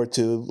add more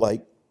to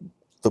like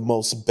the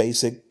most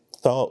basic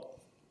thought.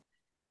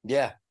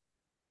 Yeah,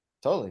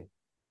 totally.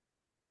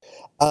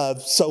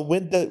 So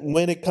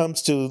when it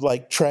comes to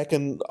like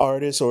tracking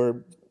artists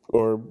or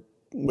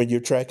when you're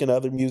tracking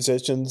other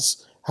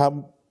musicians,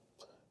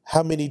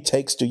 how many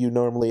takes do you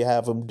normally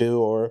have them do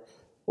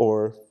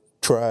or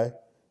try?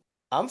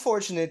 I'm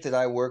fortunate that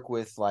I work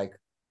with like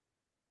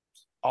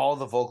all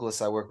the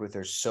vocalists I work with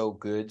are so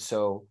good.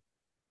 So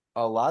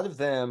a lot of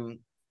them,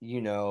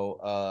 it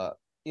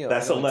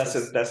That's a only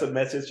lesson. takes. That's a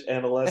message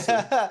and a lesson.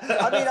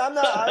 I mean,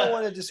 I don't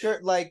want to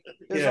discourage, like,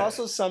 there's Yeah.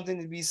 also something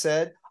to be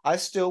said. I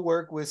still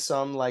work with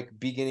some like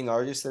beginning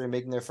artists that are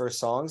making their first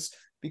songs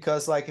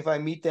because, like, if I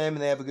meet them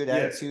and they have a good Yeah.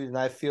 attitude and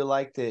I feel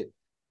like that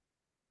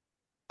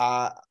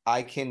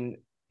I can,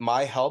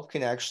 my help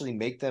can actually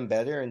make them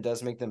better and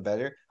does make them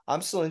better.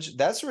 I'm still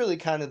that's really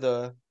kind of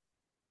the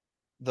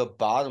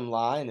bottom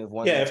line of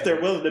wanting Yeah. If to they're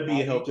work with willing to be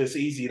somebody. helped, it's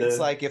easy It's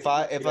to like if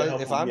help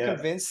them. I'm Yeah.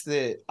 convinced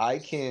that I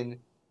can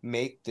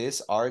make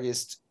this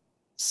artist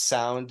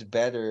sound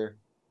better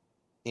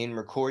in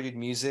recorded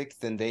music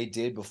than they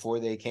did before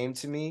they came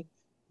to me,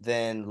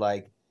 then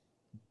like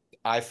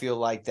I feel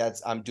like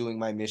I'm doing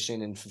my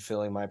mission and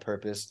fulfilling my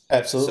purpose.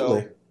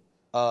 Absolutely.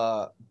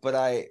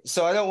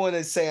 So I don't want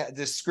to say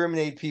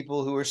discriminate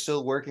people who are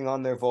still working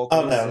on their Oh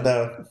vocals, no, and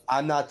no.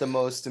 I'm not the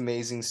most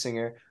amazing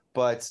singer,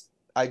 but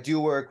I do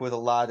work with a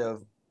lot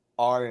of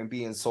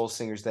R&B and soul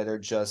singers that are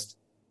just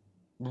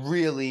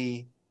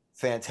really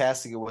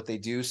fantastic at what they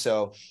do.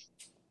 So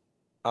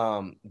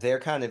they're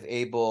kind of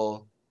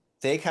able,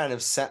 they kind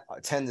of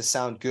tend to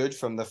sound good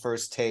from the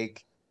first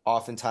take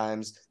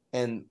oftentimes,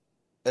 and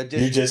You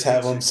additional just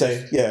have takes are them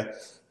say, just yeah.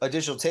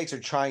 additional takes are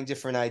trying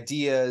different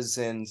ideas.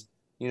 And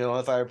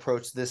if I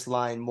approach this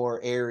line more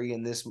airy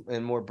and this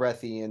and more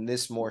breathy and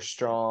this more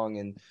strong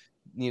and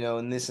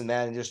and this and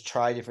that, and just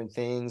try different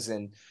things,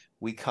 and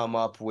we come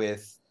up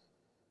with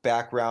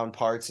background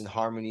parts and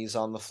harmonies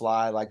on the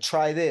fly, like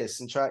try this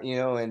and try,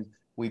 and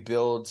we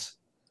build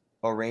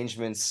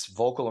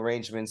vocal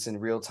arrangements in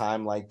real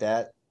time like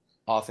that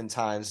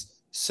oftentimes.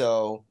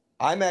 So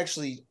I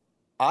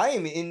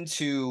am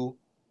into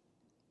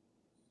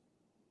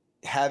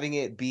having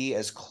it be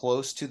as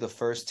close to the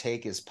first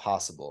take as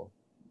possible.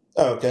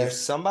 Oh, If okay.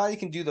 somebody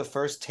can do the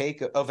first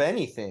take of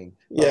anything,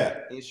 of Yeah.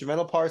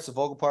 instrumental parts, of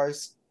vocal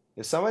parts,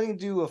 if somebody can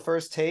do a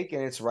first take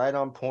and it's right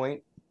on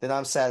point, then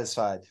I'm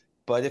satisfied.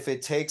 But if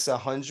it takes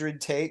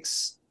 100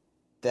 takes,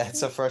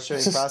 that's a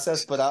frustrating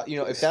process. But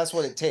if that's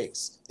what it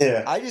takes,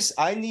 Yeah.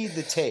 I need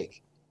the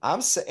take.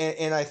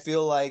 And I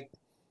feel like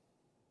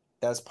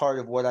that's part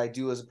of what I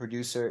do as a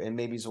producer, and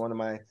maybe it's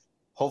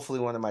hopefully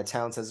one of my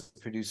talents as a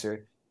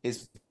producer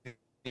is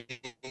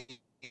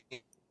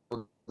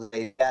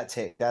that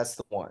take. That's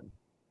the one.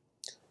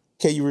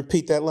 Can you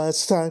repeat that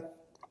last time?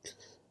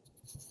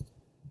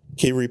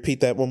 Can you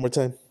repeat that one more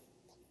time?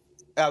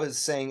 I was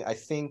saying, I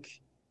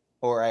think,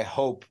 or I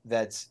hope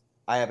that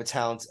I have a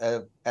talent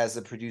as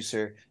a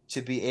producer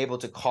to be able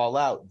to call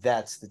out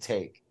that's the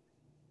take.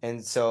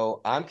 And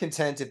so I'm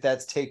content if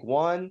that's take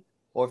one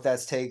or if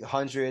that's take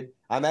 100.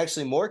 I'm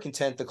actually more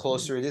content the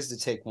closer it is to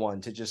take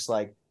one, to just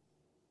like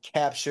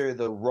capture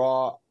the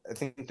raw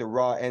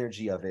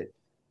energy of it.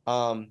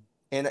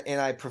 And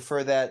I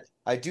prefer that.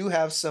 I do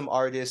have some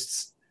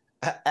artists.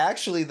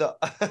 Actually,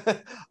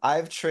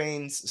 I've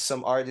trained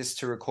some artists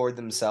to record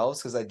themselves,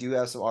 because I do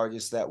have some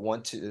artists that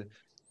want to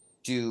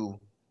do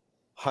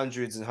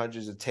hundreds and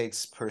hundreds of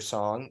takes per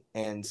song,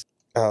 and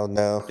Oh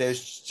no.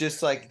 there's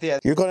just like, yeah,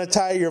 You're going to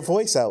tire your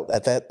voice out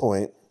at that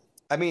point.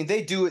 I mean,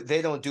 they do it.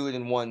 They don't do it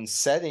in one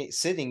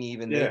sitting.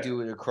 Even they Yeah.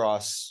 do it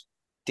across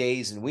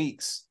days and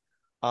weeks.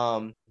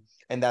 And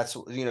that's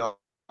the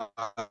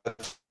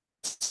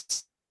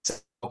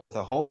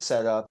home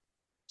setup,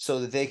 so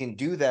that they can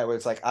do that. Where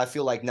it's like, I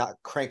feel like not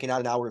cranking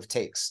out an hour of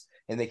takes,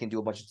 and they can do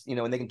a bunch of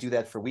and they can do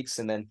that for weeks,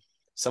 and then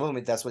some of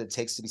them, that's what it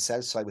takes to be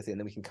satisfied with it, and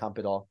then we can comp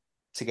it all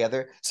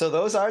together. So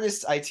those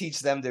artists, I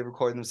teach them to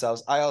record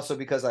themselves. I also,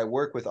 because I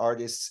work with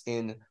artists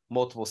in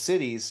multiple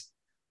cities,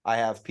 I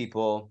have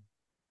people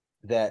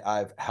that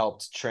I've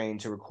helped train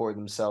to record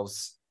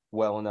themselves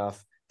well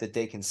enough that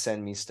they can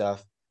send me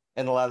stuff.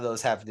 And a lot of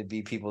those happen to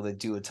be people that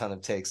do a ton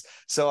of takes.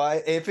 So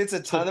if it's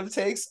a ton of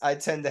takes, I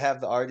tend to have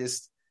the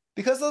artist,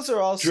 because those are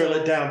also Drill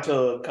it down to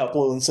a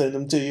couple. And send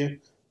them to you.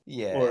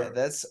 yeah,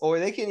 or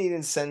they can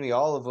even send me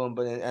all of them,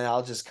 and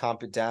I'll just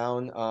comp it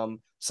down.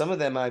 Some of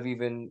them I've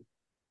even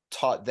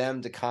taught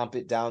them to comp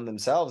it down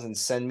themselves and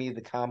send me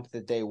the comp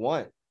that they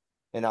want,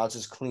 and I'll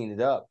just clean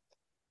it up.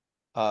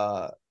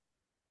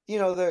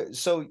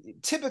 So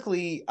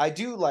typically I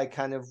do like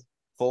kind of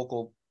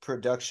vocal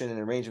production and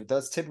arrangement.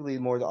 That's typically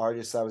more the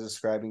artists I was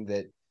describing,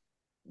 that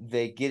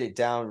they get it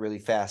down really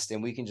fast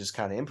and we can just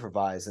kind of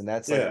improvise. And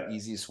that's like the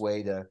easiest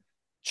way to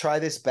try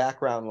this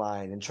background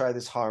line and try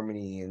this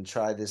harmony and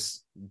try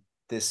this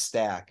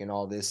stack and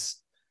all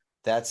this.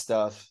 That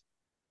stuff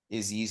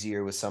is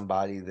easier with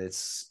somebody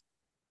that's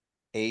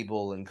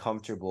able and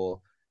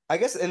comfortable, I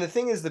guess. And the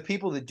thing is, the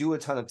people that do a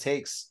ton of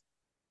takes,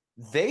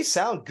 they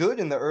sound good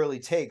in the early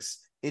takes.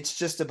 It's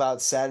just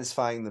about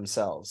satisfying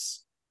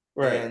themselves.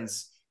 Right. And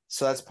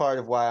So that's part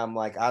of why I'm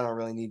like, I don't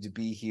really need to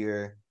be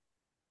here.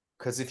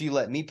 Because if you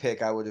let me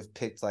pick, I would have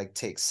picked like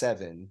take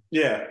 7.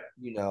 Yeah.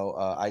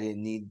 I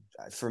didn't need,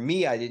 for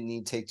me, I didn't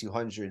need take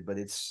 200, but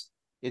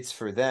it's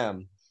for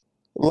them.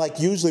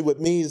 Like usually with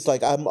me, it's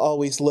like I'm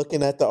always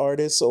looking at the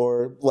artist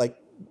or like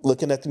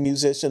looking at the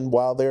musician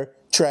while they're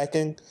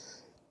tracking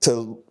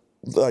to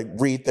like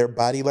read their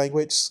body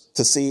language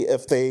to see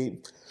if they,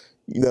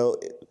 you know,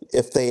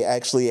 if they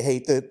actually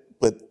hate it.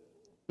 But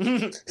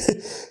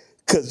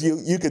because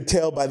you could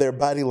tell by their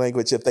body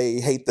language if they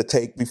hate the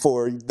take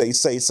before they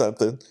say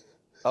something.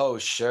 Oh,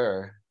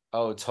 sure.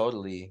 Oh,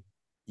 totally.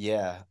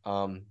 Yeah.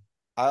 I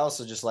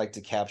also just like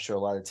to capture a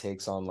lot of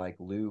takes on like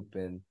loop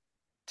and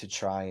to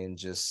try and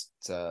just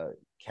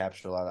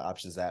capture a lot of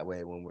options that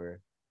way when we're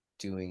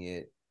doing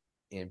it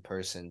in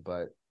person.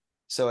 But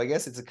so I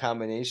guess it's a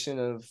combination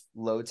of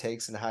low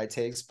takes and high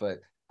takes, but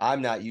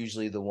I'm not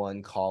usually the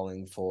one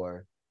calling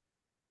for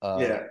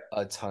Yeah.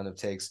 a ton of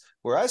takes.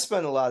 Where I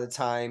spend a lot of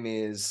time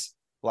is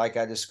like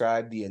I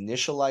described the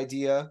initial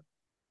idea,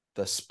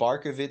 the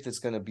spark of it that's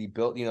going to be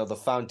built, the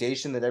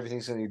foundation that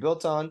everything's going to be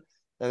built on.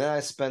 And then I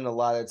spend a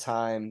lot of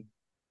time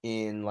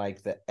in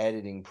like the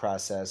editing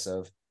process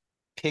of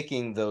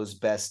picking those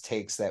best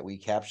takes that we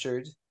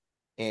captured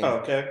and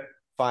Okay.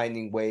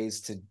 finding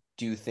ways to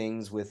do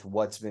things with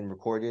what's been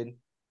recorded.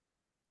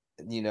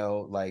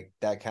 Like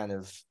that kind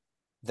of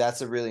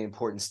that's a really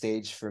important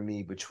stage for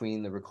me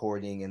between the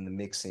recording and the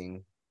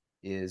mixing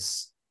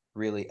is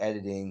really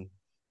editing.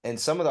 And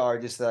some of the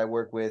artists that I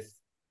work with,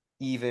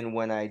 even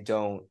when I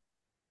don't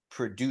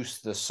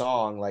produce the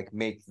song, like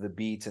make the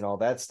beats and all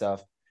that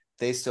stuff,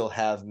 they still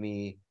have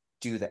me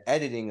do the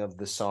editing of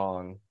the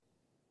song.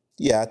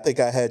 Yeah, I think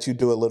I had you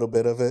do a little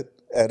bit of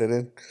it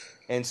editing.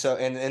 And so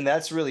and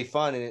that's really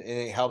fun, and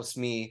it helps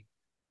me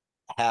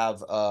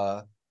have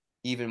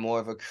even more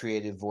of a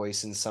creative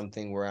voice in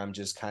something where I'm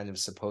just kind of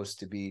supposed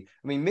to be.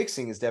 I mean,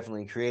 mixing is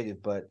definitely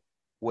creative, but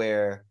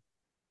where,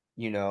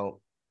 you know,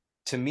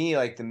 to me,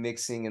 like the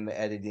mixing and the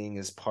editing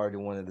is part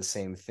of one of the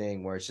same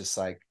thing, where it's just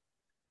like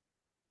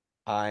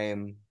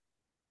I'm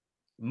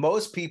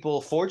most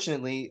people,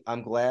 fortunately,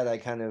 I'm glad I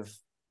kind of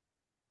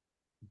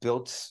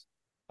built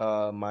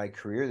my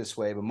career this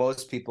way, but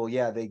most people,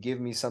 yeah, they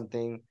give me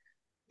something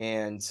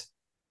and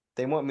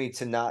they want me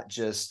to not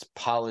just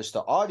polish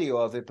the audio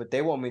of it, but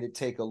they want me to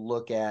take a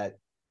look at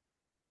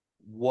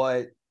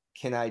what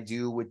can I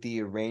do with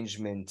the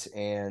arrangement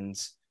and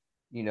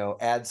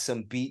add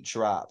some beat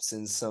drops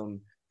and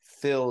some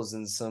fills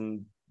and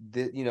some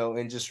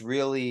and just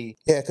really.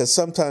 Yeah, because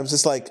sometimes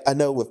it's like I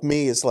know with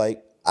me, it's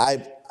like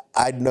I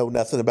know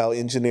nothing about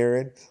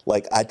engineering.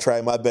 Like I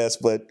try my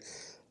best, but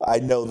I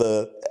know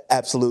the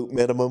absolute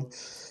minimum.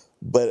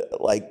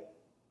 But like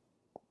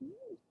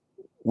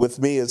with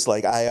me, it's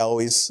I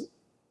always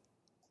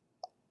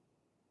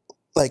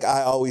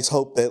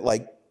hope that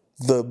like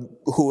the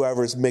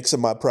whoever's mixing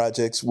my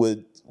projects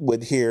would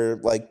hear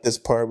like this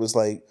part was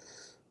like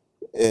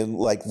and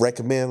like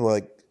recommend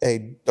like,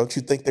 hey, don't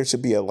you think there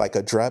should be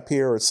a drop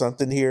here or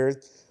something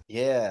here?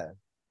 Yeah,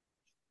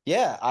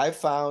 yeah, I've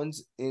found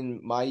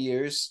in my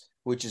years,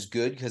 which is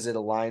good because it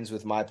aligns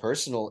with my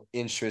personal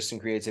interest and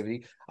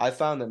creativity. I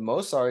found that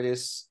most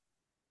artists,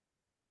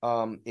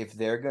 if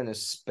they're gonna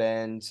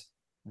spend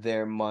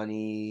their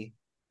money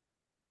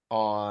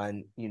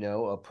on,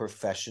 a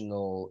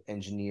professional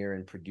engineer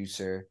and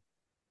producer,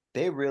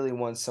 they really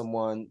want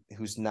someone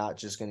who's not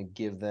just gonna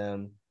give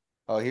them,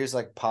 oh, here's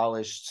like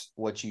polished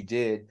what you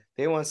did.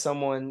 They want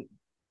someone,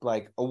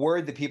 like a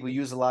word that people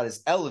use a lot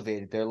is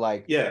elevated. They're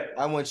like, Yeah.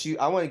 I want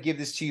to give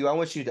this to you. I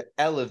want you to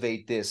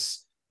elevate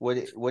this.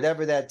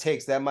 Whatever that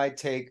takes. That might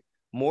take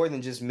more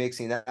than just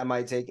mixing. That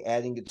might take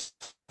adding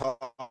guitar,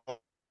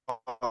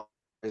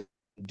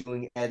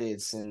 doing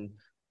edits and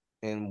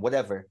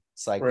whatever.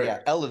 It's like, Right. yeah,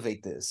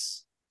 elevate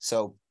this.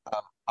 So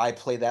I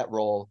play that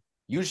role.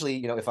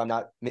 Usually, if I'm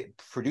not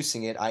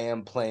producing it, I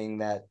am playing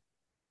that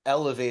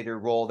elevator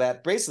role,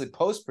 that basically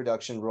post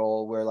production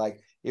role where like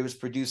it was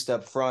produced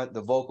up front,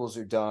 the vocals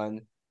are done.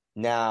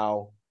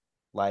 Now,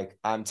 like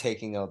I'm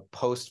taking a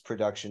post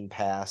production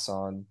pass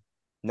on.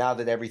 Now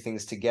that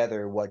everything's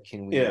together,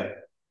 Yeah.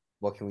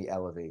 what can we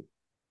elevate?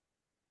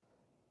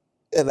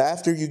 And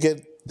after you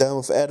get done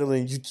with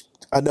editing,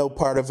 I know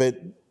part of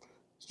it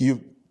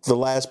the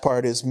last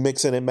part is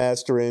mixing and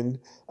mastering.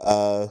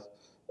 Are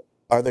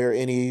there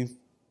any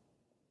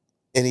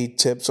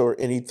tips or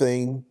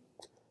anything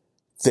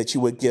that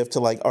you would give to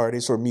like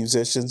artists or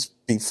musicians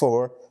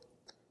before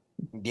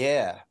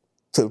Yeah.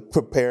 to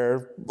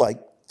prepare like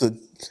the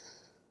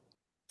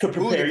To Ooh, to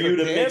prepare you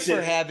to prepare mix for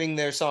it. having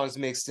their songs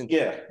mixed in.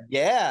 Yeah.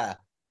 Yeah.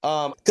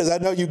 because I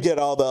know you get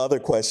all the other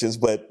questions,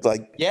 but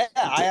like Yeah,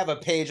 I have a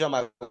page on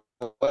my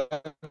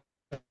website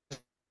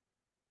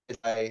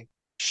I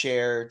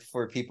shared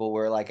for people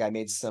where like I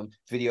made some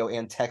video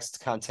and text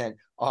content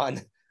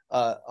on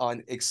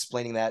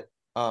explaining that.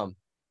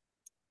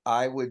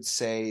 I would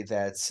say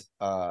that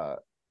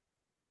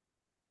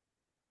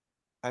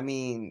I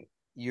mean,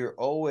 you're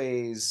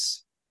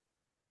always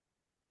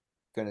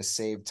going to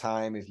save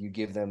time if you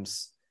give them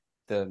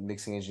the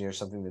mixing engineer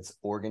something that's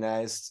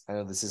organized. I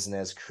know this isn't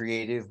as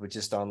creative, but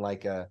just on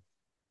like a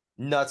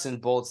nuts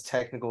and bolts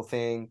technical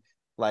thing,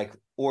 like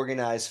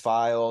organized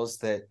files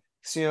that,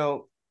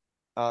 so,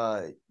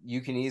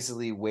 you can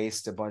easily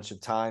waste a bunch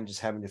of time just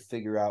having to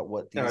figure out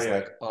what these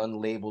like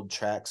unlabeled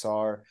tracks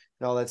are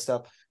and all that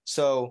stuff.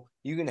 So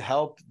you can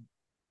help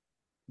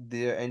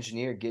the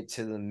engineer get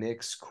to the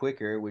mix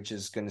quicker, which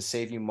is going to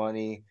save you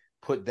money,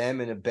 put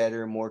them in a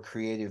better, more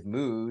creative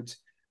mood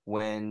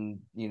when,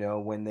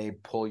 when they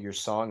pull your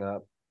song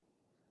up.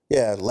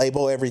 Yeah,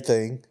 label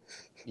everything.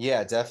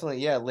 Yeah, definitely.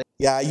 Yeah.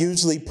 Yeah, I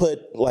usually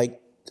put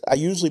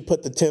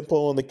the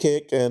tempo on the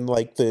kick and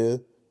like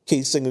the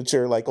key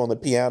signature like on the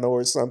piano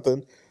or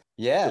something.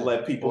 Yeah. To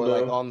let people or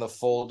know. like on the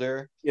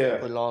folder. Yeah.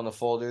 Put it on the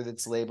folder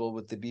that's labeled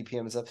with the BPM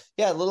and stuff.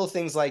 Yeah, little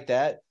things like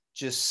that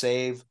just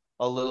save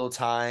a little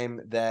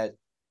time that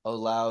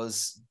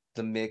allows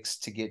the mix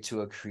to get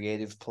to a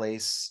creative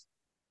place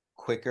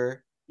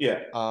quicker.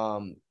 Yeah.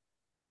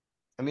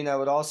 I mean, I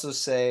would also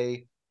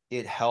say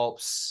it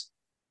helps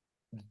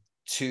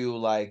to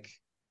like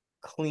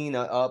clean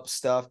up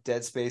stuff,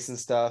 dead space and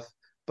stuff.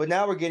 But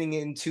now we're getting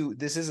into,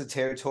 this is a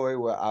territory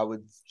where I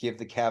would give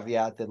the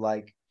caveat that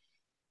like,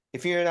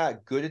 if you're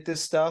not good at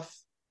this stuff,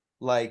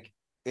 like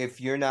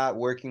if you're not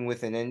working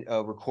with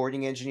a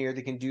recording engineer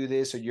that can do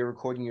this, or you're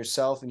recording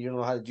yourself and you don't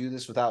know how to do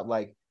this without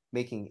like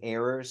making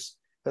errors,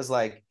 because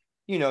like,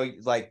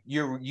 like you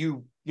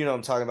know what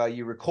I'm talking about,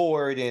 you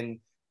record and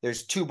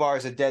there's 2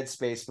 bars of dead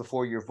space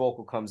before your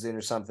vocal comes in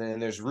or something,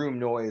 and there's room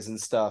noise and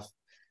stuff.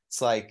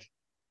 It's like,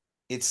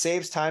 it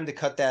saves time to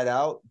cut that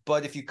out,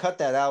 but if you cut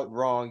that out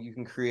wrong, you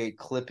can create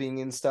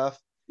clipping and stuff.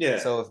 Yeah.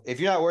 So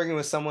if you're not working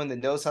with someone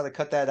that knows how to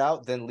cut that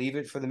out, then leave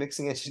it for the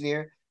mixing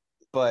engineer.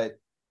 But,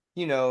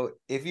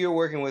 if you're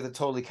working with a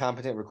totally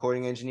competent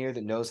recording engineer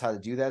that knows how to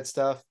do that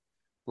stuff,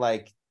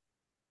 like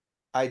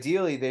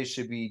ideally they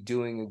should be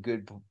doing a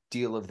good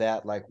deal of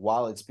that, like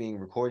while it's being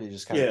recorded,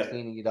 just kind of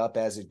cleaning it up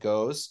as it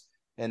goes.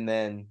 And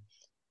then,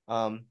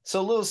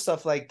 so little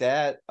stuff like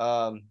that.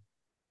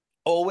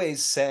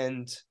 Always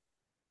send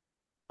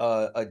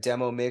a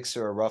demo mix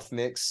or a rough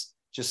mix,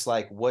 just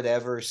like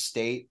whatever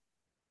state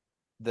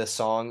the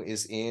song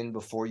is in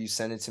before you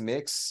send it to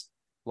mix.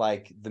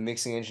 Like the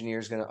mixing engineer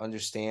is going to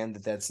understand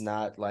that that's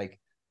not like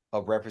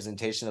a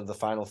representation of the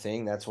final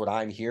thing. That's what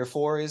I'm here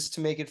for, is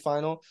to make it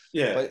final.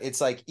 Yeah. But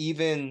it's like,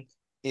 even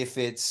if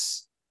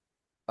it's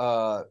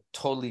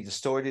totally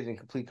distorted and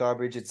complete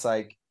garbage, it's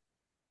like,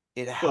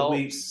 it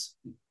helps.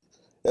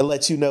 It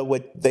lets you know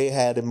what they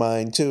had in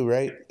mind too,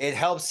 right? It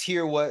helps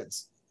hear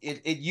what's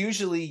it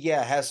usually,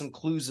 has some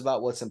clues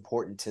about what's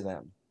important to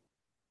them.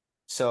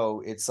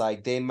 So it's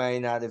like they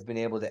might not have been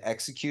able to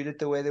execute it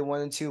the way they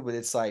wanted to, but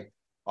it's like,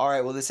 all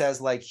right, well, this has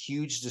like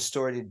huge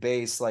distorted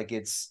bass. Like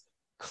it's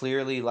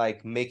clearly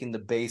like making the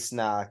bass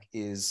knock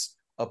is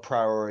a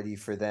priority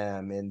for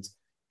them. And,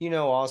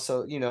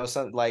 also,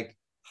 something like,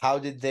 how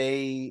did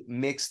they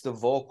mix the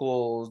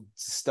vocal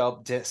stuff,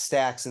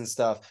 stacks and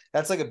stuff?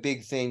 That's like a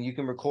big thing. You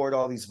can record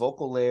all these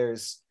vocal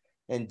layers,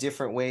 and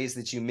different ways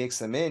that you mix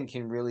them in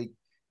can really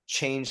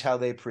change how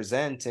they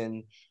present.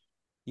 And,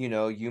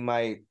 you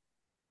might,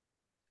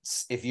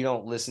 if you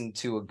don't listen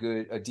to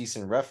a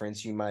decent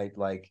reference, you might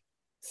like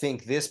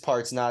think this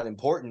part's not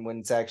important when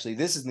it's actually,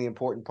 this is the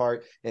important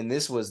part and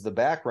this was the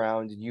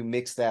background, and you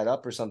mix that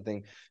up or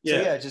something.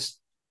 So just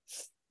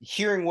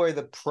hearing where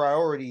the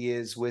priority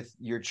is with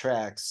your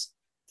tracks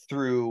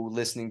through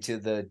listening to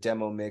the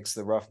demo mix,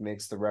 the rough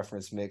mix, the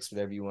reference mix,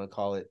 whatever you want to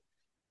call it.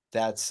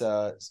 That's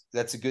a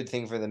good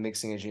thing for the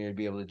mixing engineer to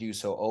be able to do.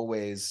 So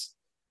always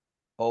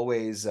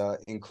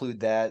include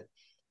that.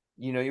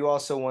 You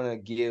also want to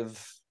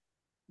give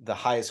the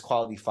highest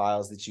quality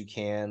files that you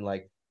can.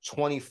 Like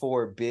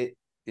 24-bit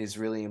is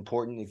really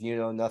important. If you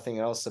know nothing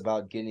else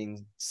about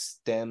getting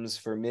stems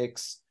for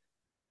mix,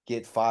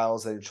 get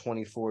files that are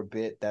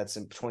 24-bit. That's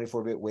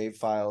 24-bit wave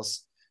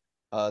files.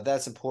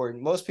 That's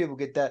important. Most people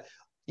get that.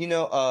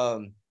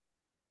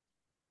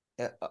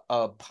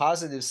 A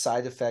positive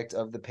side effect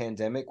of the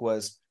pandemic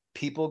was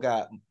people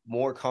got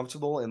more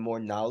comfortable and more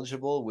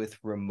knowledgeable with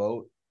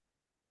remote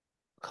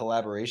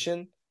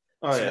collaboration.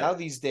 Now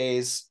these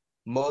days,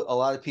 a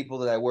lot of people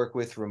that I work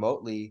with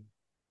remotely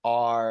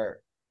are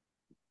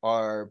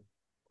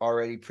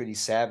already pretty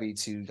savvy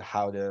to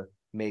how to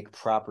make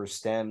proper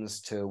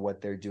stems to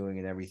what they're doing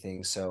and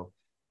everything. So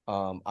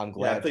I'm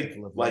glad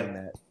people have learned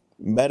that.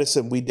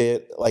 Medicine, we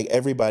did, like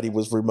everybody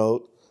was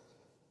remote.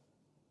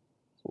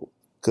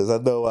 Because I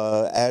know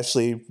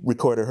Ashley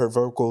recorded her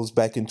vocals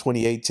back in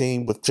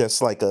 2018 with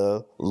just like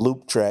a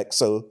loop track,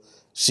 so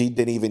she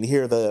didn't even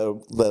hear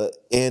the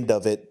end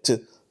of it,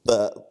 to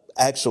the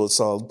actual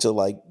song, till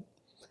like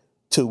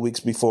 2 weeks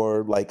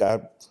before like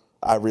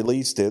I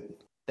released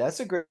it. That's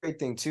a great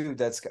thing too.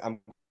 I'm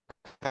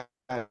kind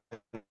of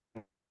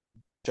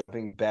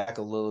jumping back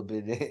a little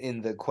bit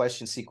in the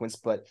question sequence,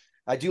 but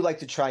I do like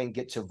to try and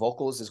get to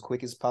vocals as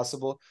quick as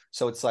possible.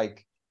 So it's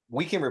like,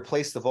 we can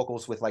replace the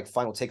vocals with like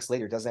final takes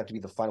later. It doesn't have to be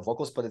the final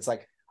vocals, but it's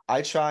like,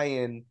 I try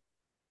and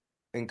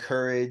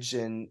encourage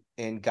and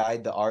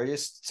guide the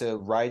artist to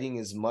writing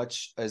as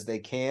much as they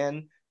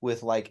can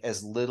with like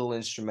as little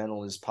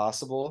instrumental as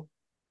possible.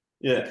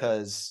 Yeah.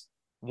 Because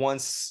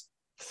once,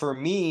 for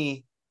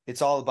me,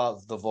 it's all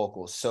about the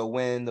vocals. So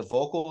when the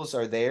vocals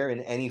are there in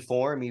any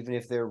form, even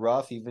if they're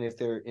rough, even if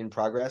they're in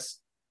progress,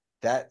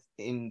 that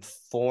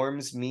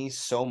informs me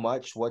so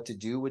much what to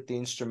do with the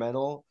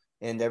instrumental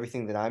and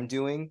everything that I'm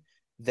doing,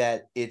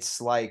 that it's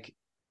like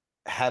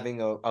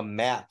having a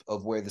map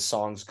of where the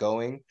song's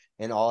going,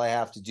 and all I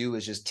have to do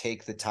is just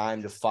take the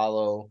time to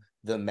follow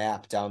the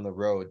map down the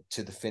road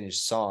to the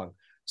finished song.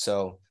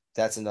 So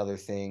that's another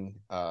thing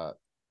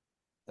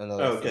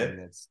Okay.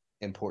 that's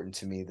important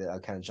to me that I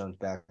kind of jumped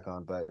back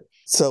on. But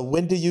So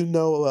when do you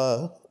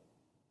know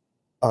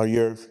or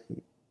your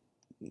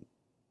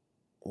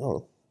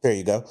oh, there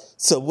you go.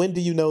 So when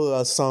do you know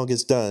a song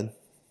is done?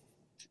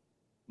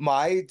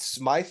 my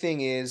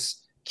thing is,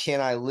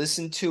 can I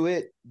listen to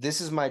it? This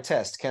is my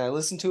test. Can I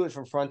listen to it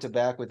from front to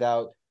back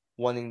without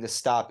wanting to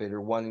stop it or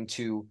wanting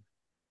to,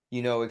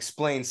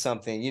 explain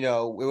something,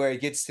 where it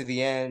gets to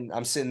the end,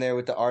 I'm sitting there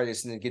with the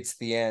artist and it gets to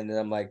the end and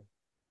I'm like,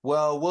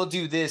 well, we'll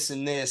do this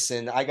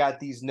and I got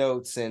these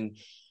notes and,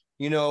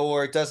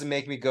 or it doesn't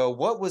make me go,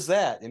 what was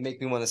that? And make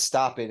me want to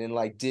stop it and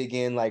like dig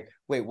in, like,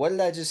 wait, what did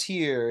I just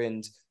hear?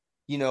 And,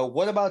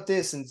 what about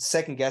this? And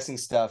second guessing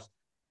stuff.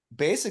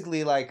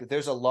 Basically, like,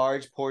 there's a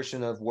large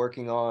portion of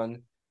working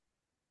on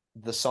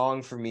the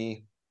song for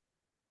me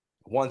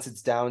once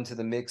it's down to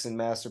the mix and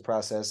master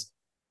process.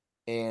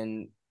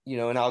 And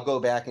and I'll go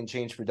back and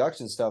change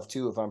production stuff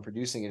too if I'm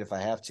producing it, if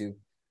I have to.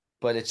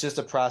 But it's just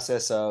a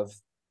process of,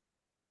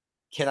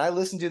 can I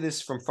listen to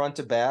this from front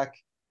to back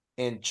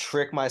and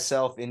trick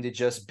myself into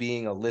just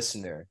being a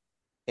listener?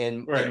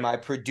 And Right. my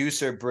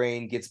producer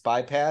brain gets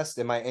bypassed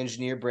and my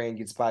engineer brain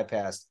gets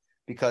bypassed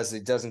because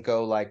it doesn't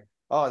go like,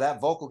 oh,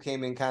 that vocal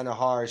came in kind of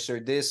harsh,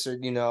 or this, or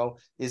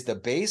is the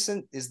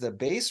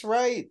bass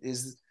right?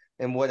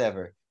 And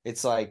whatever.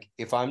 It's like,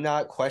 if I'm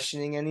not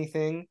questioning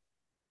anything,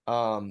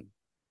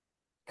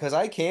 because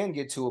I can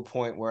get to a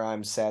point where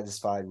I'm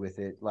satisfied with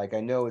it. Like,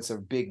 I know it's a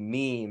big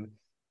meme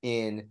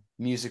in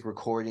music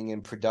recording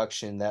and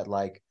production that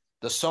like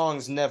the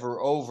song's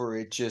never over,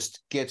 it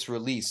just gets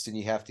released and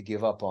you have to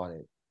give up on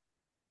it.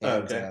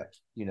 And Okay.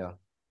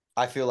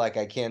 I feel like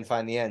I can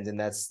find the end, and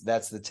that's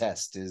the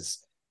test,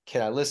 is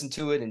can I listen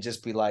to it and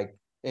just be like,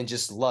 and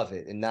just love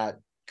it and not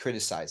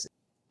criticize it.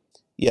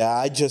 Yeah,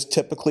 I just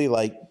typically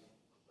like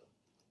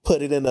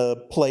put it in a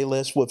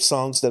playlist with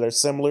songs that are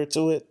similar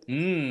to it.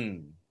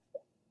 And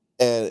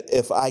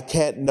if I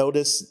can't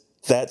notice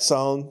that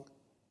song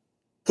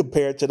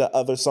compared to the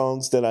other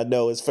songs, then I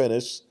know it's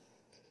finished.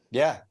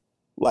 Yeah.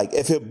 Like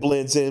if it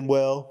blends in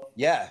well.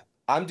 Yeah.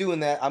 I'm doing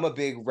that. I'm a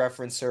big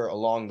referencer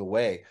along the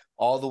way,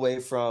 all the way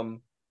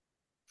from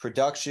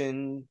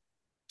production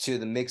to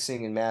the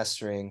mixing and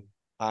mastering.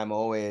 I'm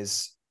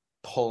always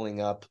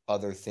pulling up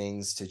other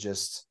things to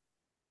just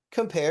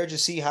compare, to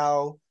see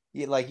how,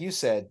 like you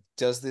said,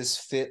 does this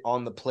fit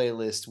on the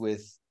playlist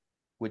with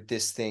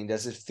this thing?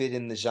 Does it fit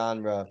in the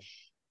genre?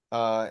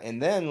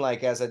 And then,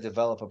 like, as I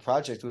develop a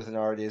project with an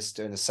artist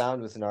and a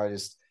sound with an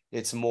artist,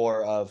 it's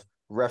more of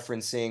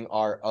referencing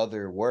our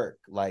other work.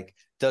 Like,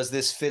 does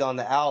this fit on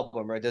the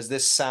album, or does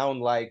this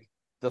sound like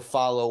the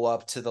follow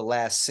up to the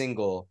last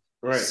single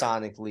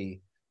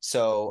sonically?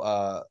 So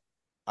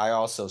I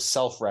also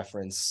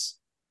self-reference.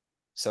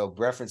 So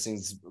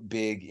referencing's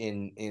big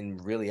in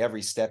really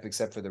every step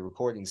except for the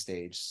recording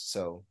stage.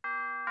 So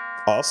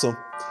Awesome.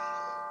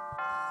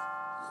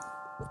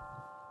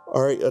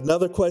 All right,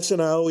 another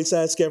question I always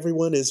ask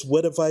everyone is,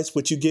 what advice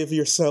would you give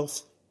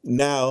yourself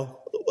now?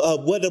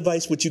 What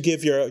advice would you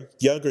give your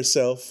younger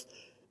self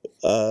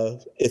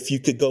if you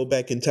could go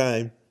back in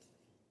time?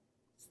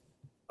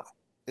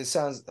 it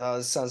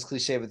sounds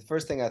cliche, but the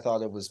first thing I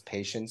thought of was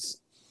patience.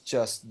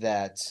 Just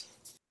that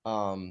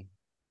I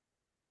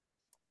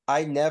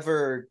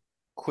never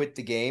quit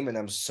the game, and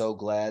I'm so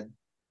glad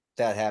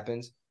that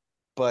happened.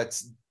 But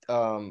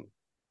it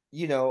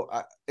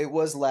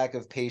was lack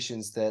of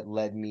patience that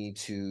led me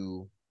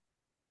to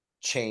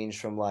change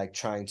from like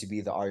trying to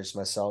be the artist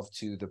myself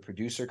to the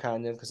producer,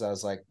 kind of, because I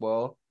was like,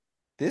 well,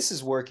 this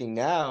is working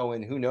now,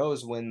 and who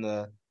knows when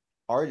the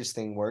artist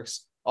thing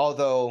works.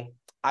 Although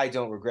I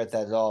don't regret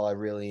that at all. I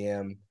really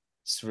am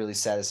just really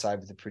satisfied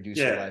with the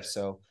producer life.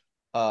 So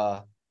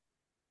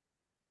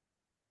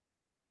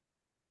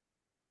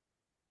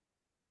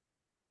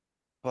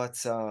but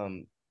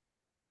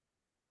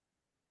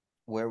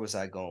where was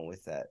I going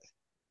with that?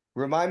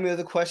 Remind me of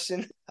the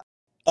question.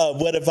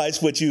 What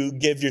advice would you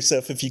give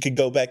yourself if you could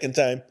go back in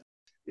time?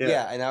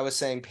 Yeah, and I was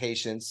saying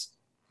patience.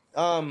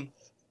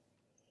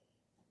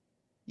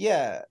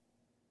 Yeah,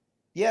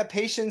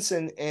 patience,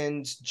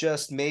 and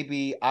just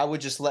maybe I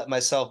would just let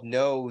myself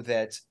know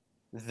that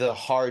the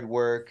hard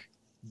work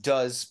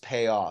does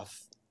pay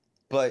off.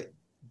 But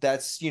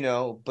that's,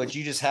 but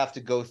you just have to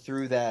go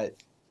through that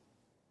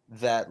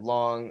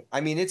long.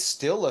 I mean, it's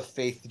still a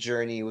faith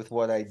journey with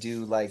what I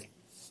do. Like,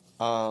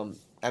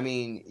 I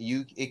mean,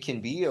 it can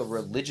be a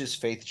religious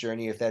faith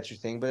journey if that's your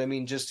thing, but I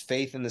mean, just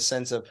faith in the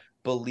sense of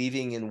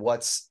believing in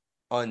what's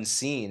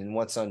unseen and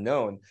what's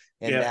unknown,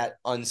 and that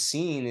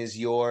unseen is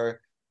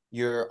your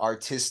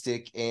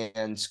artistic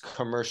and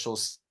commercial,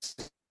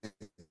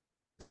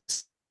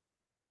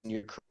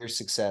 your career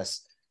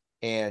success.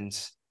 And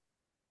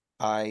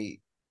I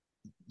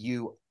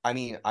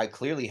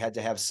clearly had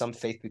to have some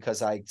faith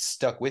because I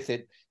stuck with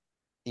it.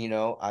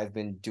 I've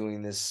been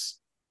doing this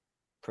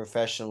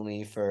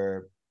professionally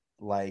for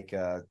like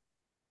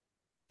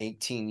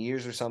 18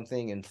 years or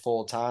something, and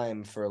full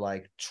time for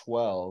like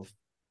 12.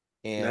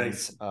 And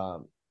nice.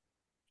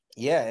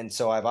 And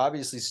so I've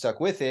obviously stuck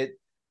with it,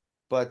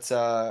 but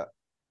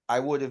I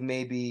would have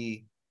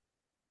maybe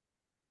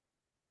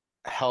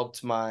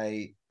helped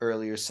my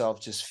earlier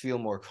self just feel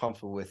more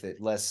comfortable with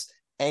it, less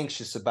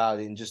anxious about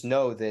it, and just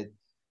know that,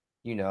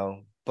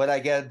 but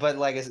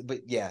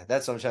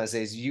that's what I'm trying to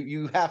say is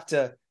you have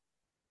to,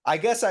 I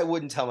guess I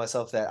wouldn't tell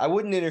myself that. I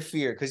wouldn't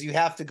interfere, because you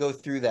have to go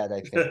through that,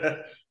 I think.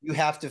 You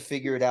have to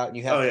figure it out, and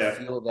you have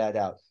to feel that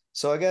out.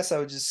 So I guess I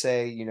would just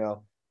say,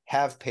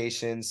 have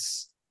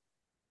patience,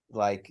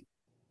 like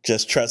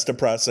just trust the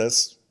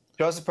process.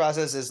 Trust the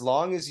process. As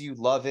long as you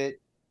love it,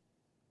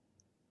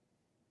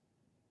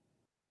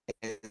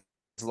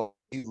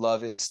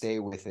 stay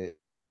with it.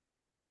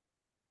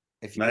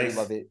 If you really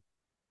love it,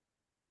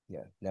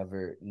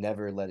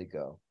 never let it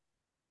go.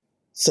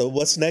 So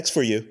what's next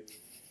for you?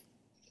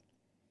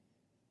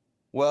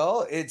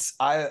 Well,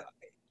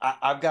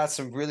 I've got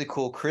some really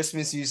cool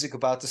Christmas music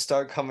about to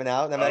start coming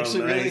out, and I'm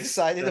actually really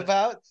excited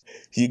about.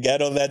 You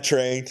got on that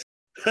train.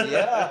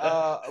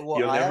 Yeah.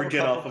 Well, I have a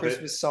couple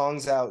Christmas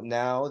songs out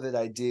now that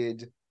I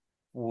did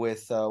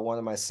with one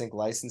of my sync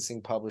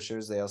licensing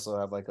publishers. They also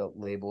have like a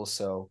label,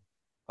 so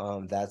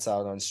that's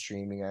out on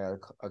streaming. I got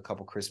a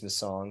couple Christmas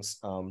songs.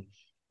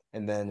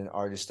 And then an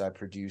artist I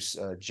produce,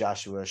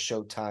 Joshua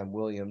Showtime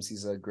Williams.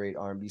 He's a great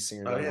R&B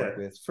singer that I work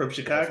with from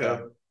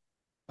Chicago.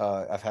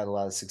 I've had a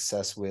lot of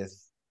success with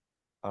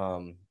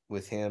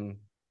him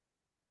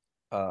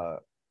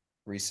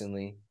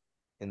recently,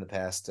 in the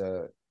past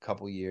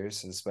couple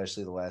years, and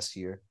especially the last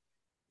year.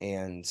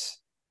 And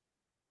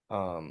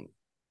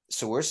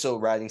so we're still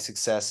riding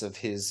success of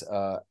his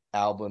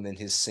album and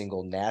his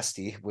single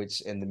Nasty,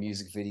 and the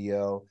music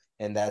video,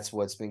 and that's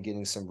what's been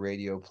getting some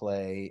radio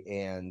play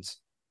and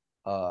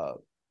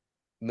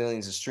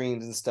millions of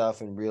streams and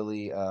stuff. And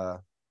really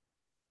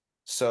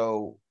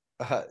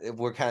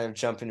we're kind of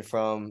jumping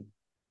from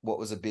what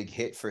was a big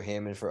hit for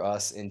him and for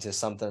us into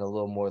something a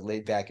little more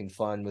laid back and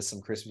fun with some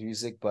Christmas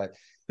music, but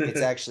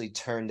it's actually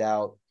turned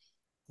out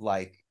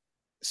like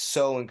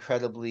so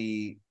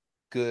incredibly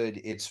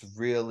good.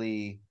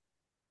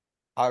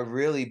 I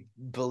really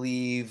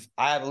believe,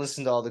 I haven't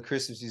listened to all the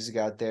Christmas music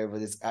out there,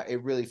 but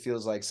it really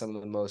feels like some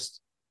of the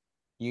most,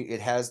 it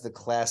has the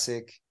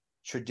classic,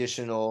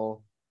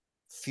 traditional,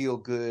 feel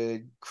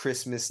good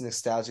Christmas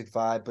nostalgic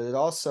vibe, but it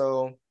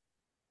also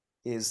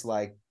is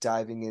like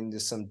diving into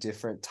some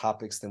different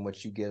topics than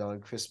what you get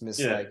on Christmas.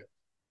 Like,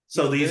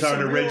 so these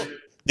aren't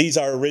these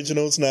are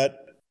originals, not.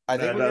 I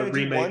think we're gonna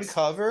do one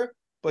cover,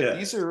 but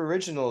these are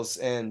originals,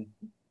 and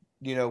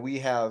we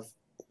have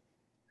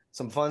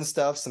some fun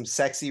stuff, some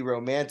sexy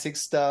romantic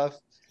stuff.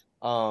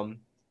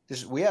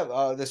 We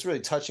have this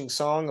really touching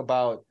song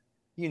about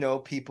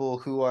people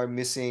who are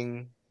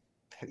missing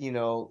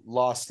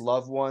lost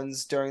loved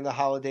ones during the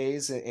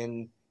holidays,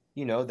 and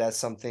that's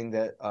something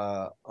that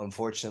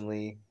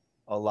unfortunately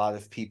a lot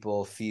of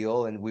people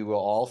feel, and we will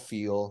all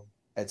feel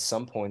at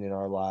some point in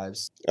our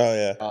lives. Oh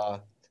yeah.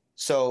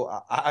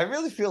 So I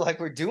really feel like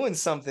we're doing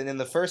something, and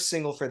the first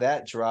single for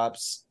that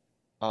drops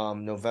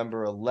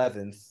November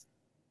 11th.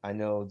 I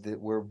know that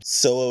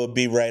So it would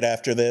be right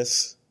after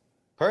this.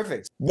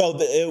 Perfect.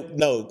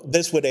 No,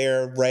 this would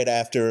air right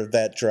after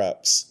that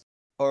drops.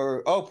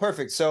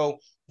 Perfect. So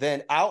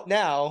then out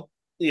now.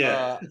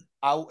 Yeah.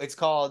 It's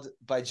called,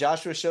 by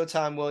Joshua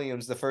Showtime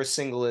Williams. The first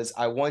single is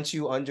 "I Want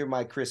You Under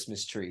My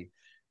Christmas Tree,"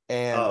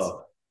 and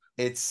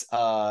it's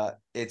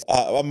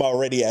I'm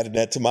already adding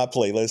that to my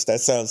playlist.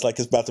 That sounds like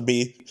it's about to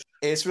be.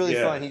 It's really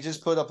fun. He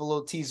just put up a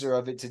little teaser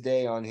of it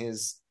today on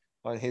his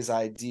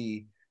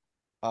IG.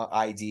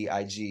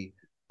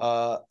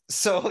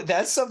 So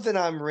that's something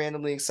I'm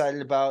randomly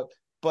excited about.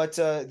 But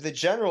the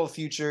general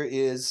future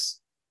is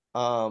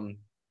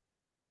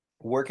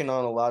working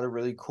on a lot of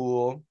really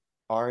cool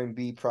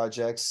R&B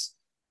projects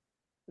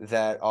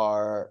that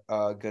are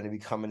going to be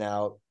coming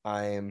out.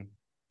 I am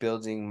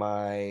building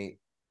my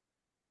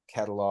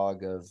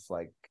catalog of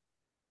like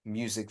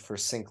music for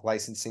sync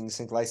licensing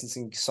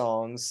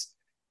songs,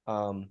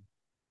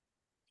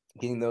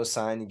 getting those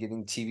signed and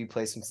getting TV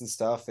placements and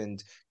stuff,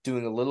 and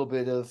doing a little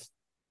bit of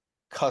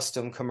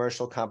custom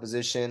commercial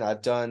composition.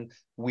 I've done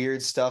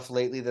weird stuff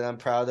lately that I'm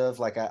proud of.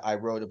 Like I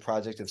wrote a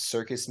project of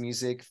circus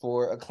music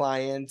for a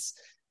client,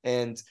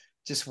 and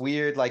just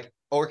weird like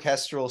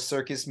orchestral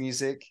circus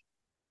music.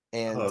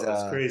 And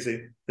that's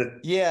crazy.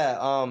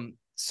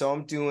 So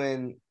I'm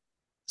doing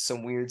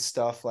some weird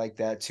stuff like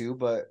that too,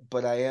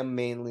 but I am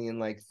mainly in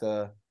like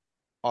the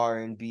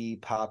R&B,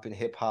 pop, and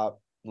hip hop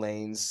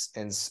lanes,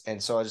 and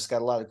so I just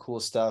got a lot of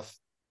cool stuff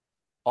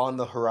on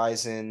the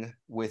horizon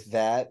with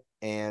that.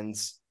 and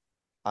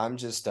I'm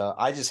just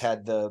I just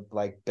had the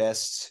like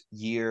best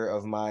year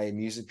of my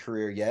music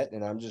career yet,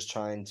 and I'm just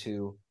trying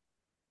to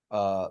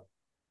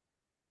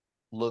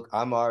look.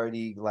 I'm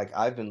already like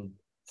I've been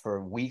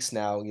for weeks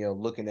now,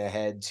 looking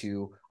ahead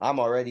to. I'm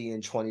already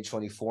in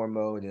 2024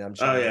 mode, and I'm Oh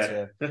trying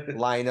yeah. to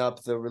line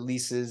up the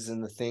releases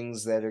and the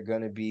things that are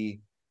going to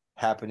be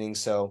happening.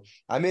 So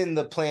I'm in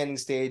the planning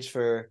stage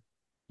for,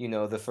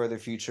 the further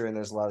future, and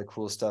there's a lot of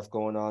cool stuff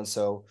going on.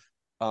 So,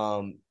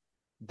 Well,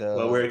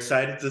 we're the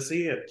excited to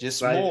see it.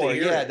 just Excited to more,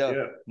 hear yeah, it. the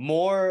Yeah.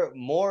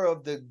 more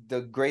of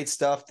the great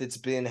stuff that's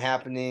been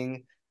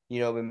happening.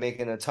 Been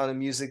making a ton of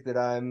music that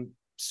I'm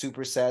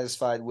super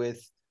satisfied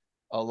with.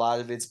 A lot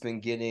of it's been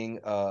getting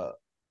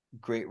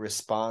great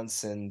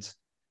response and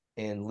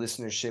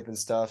listenership and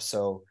stuff.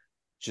 So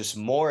just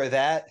more of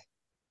that.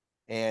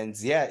 And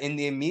yeah, in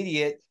the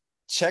immediate,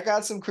 check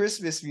out some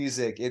Christmas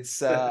music.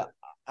 It's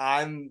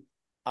I'm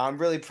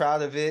really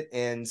proud of it.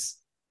 And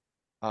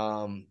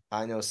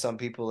I know some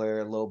people are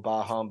a little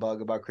bah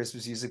humbug about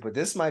Christmas music, but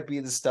this might be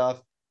the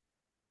stuff.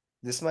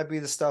 This might be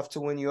the stuff to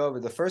win you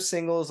over. The first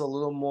single is a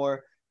little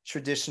more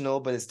traditional,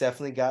 but it's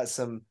definitely got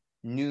some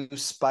new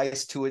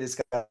spice to it. It's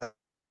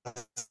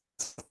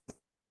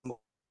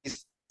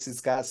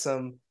got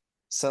some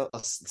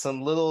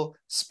little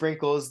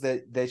sprinkles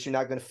that you're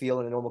not going to feel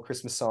in a normal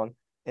Christmas song.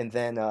 And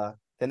then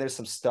there's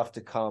some stuff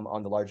to come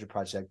on the larger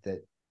project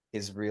that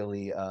is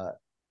really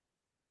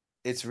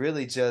it's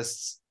really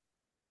just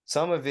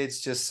some of it's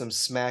just some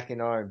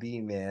smacking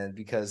R&B, man,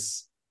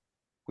 because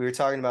we were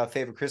talking about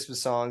favorite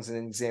Christmas songs, and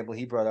an example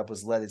he brought up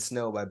was "Let It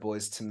Snow" by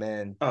Boys to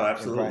Men Oh, and Brian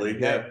absolutely.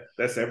 McKnight. Yeah.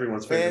 That's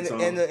everyone's favorite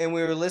song. And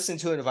we were listening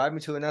to it and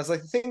vibing to it, and I was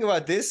like, the thing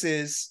about this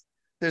is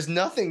there's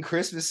nothing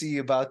Christmassy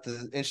about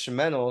the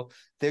instrumental.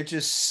 It's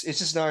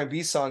just an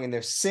R&B song, and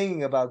they're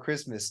singing about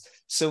Christmas.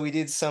 So we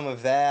did some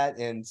of that,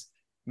 and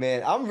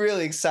man, I'm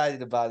really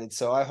excited about it.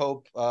 So I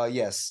hope,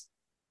 yes,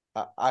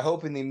 I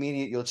hope in the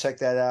immediate you'll check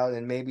that out,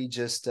 and maybe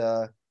just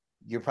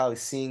you're probably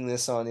seeing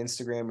this on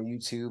Instagram or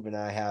YouTube, and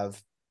I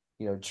have,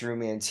 Drew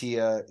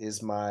Mantia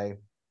is my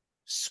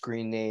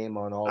screen name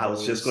on all I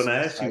was just going those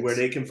to ask you where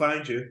sites. they can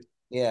find you.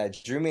 Yeah,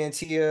 Drew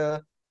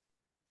Mantia,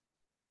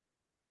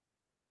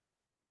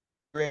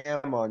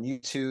 on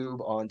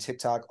YouTube, on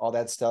TikTok, all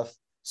that stuff.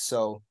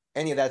 So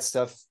any of that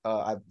stuff,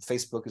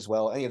 Facebook as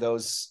well. Any of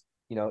those,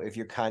 if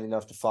you're kind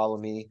enough to follow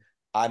me,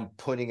 I'm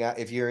putting out.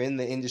 If you're in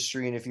the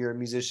industry and if you're a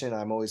musician,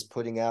 I'm always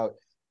putting out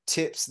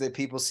tips that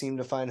people seem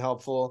to find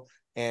helpful.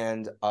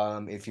 And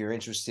if you're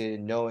interested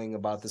in knowing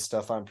about the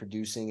stuff I'm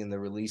producing and the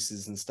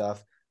releases and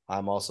stuff,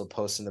 I'm also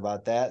posting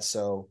about that.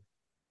 So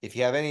if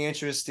you have any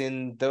interest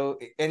in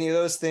any of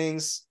those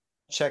things,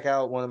 check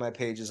out one of my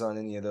pages on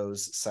any of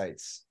those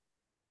sites.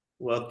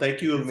 Well,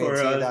 thank you for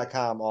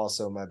DrewMantia.com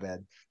also, my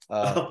bad.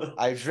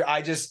 I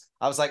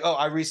was like, oh,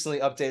 I recently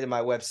updated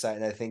my website,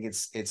 and I think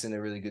it's in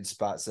a really good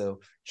spot. So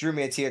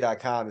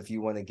DrewMantia.com if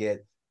you want to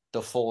get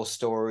the full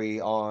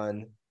story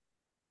on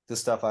the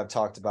stuff I've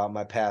talked about,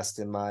 my past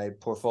and my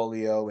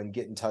portfolio, and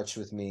get in touch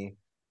with me,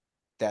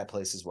 that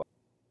place as well.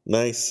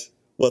 Nice.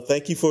 Well,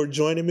 thank you for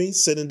joining me,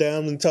 sitting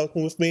down and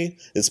talking with me.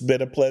 It's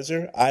been a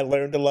pleasure. I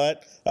learned a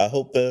lot. I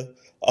hope the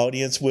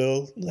audience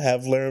will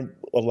have learned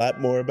a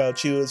lot more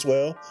about you as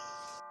well.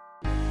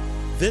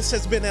 This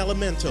has been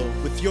Elemental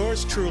with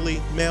yours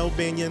truly, Mel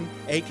Binion,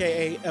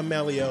 aka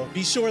Amelio.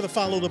 Be sure to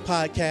follow the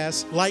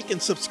podcast, like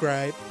and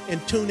subscribe,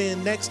 and tune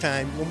in next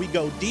time when we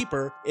go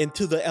deeper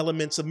into the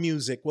elements of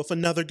music with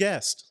another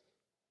guest.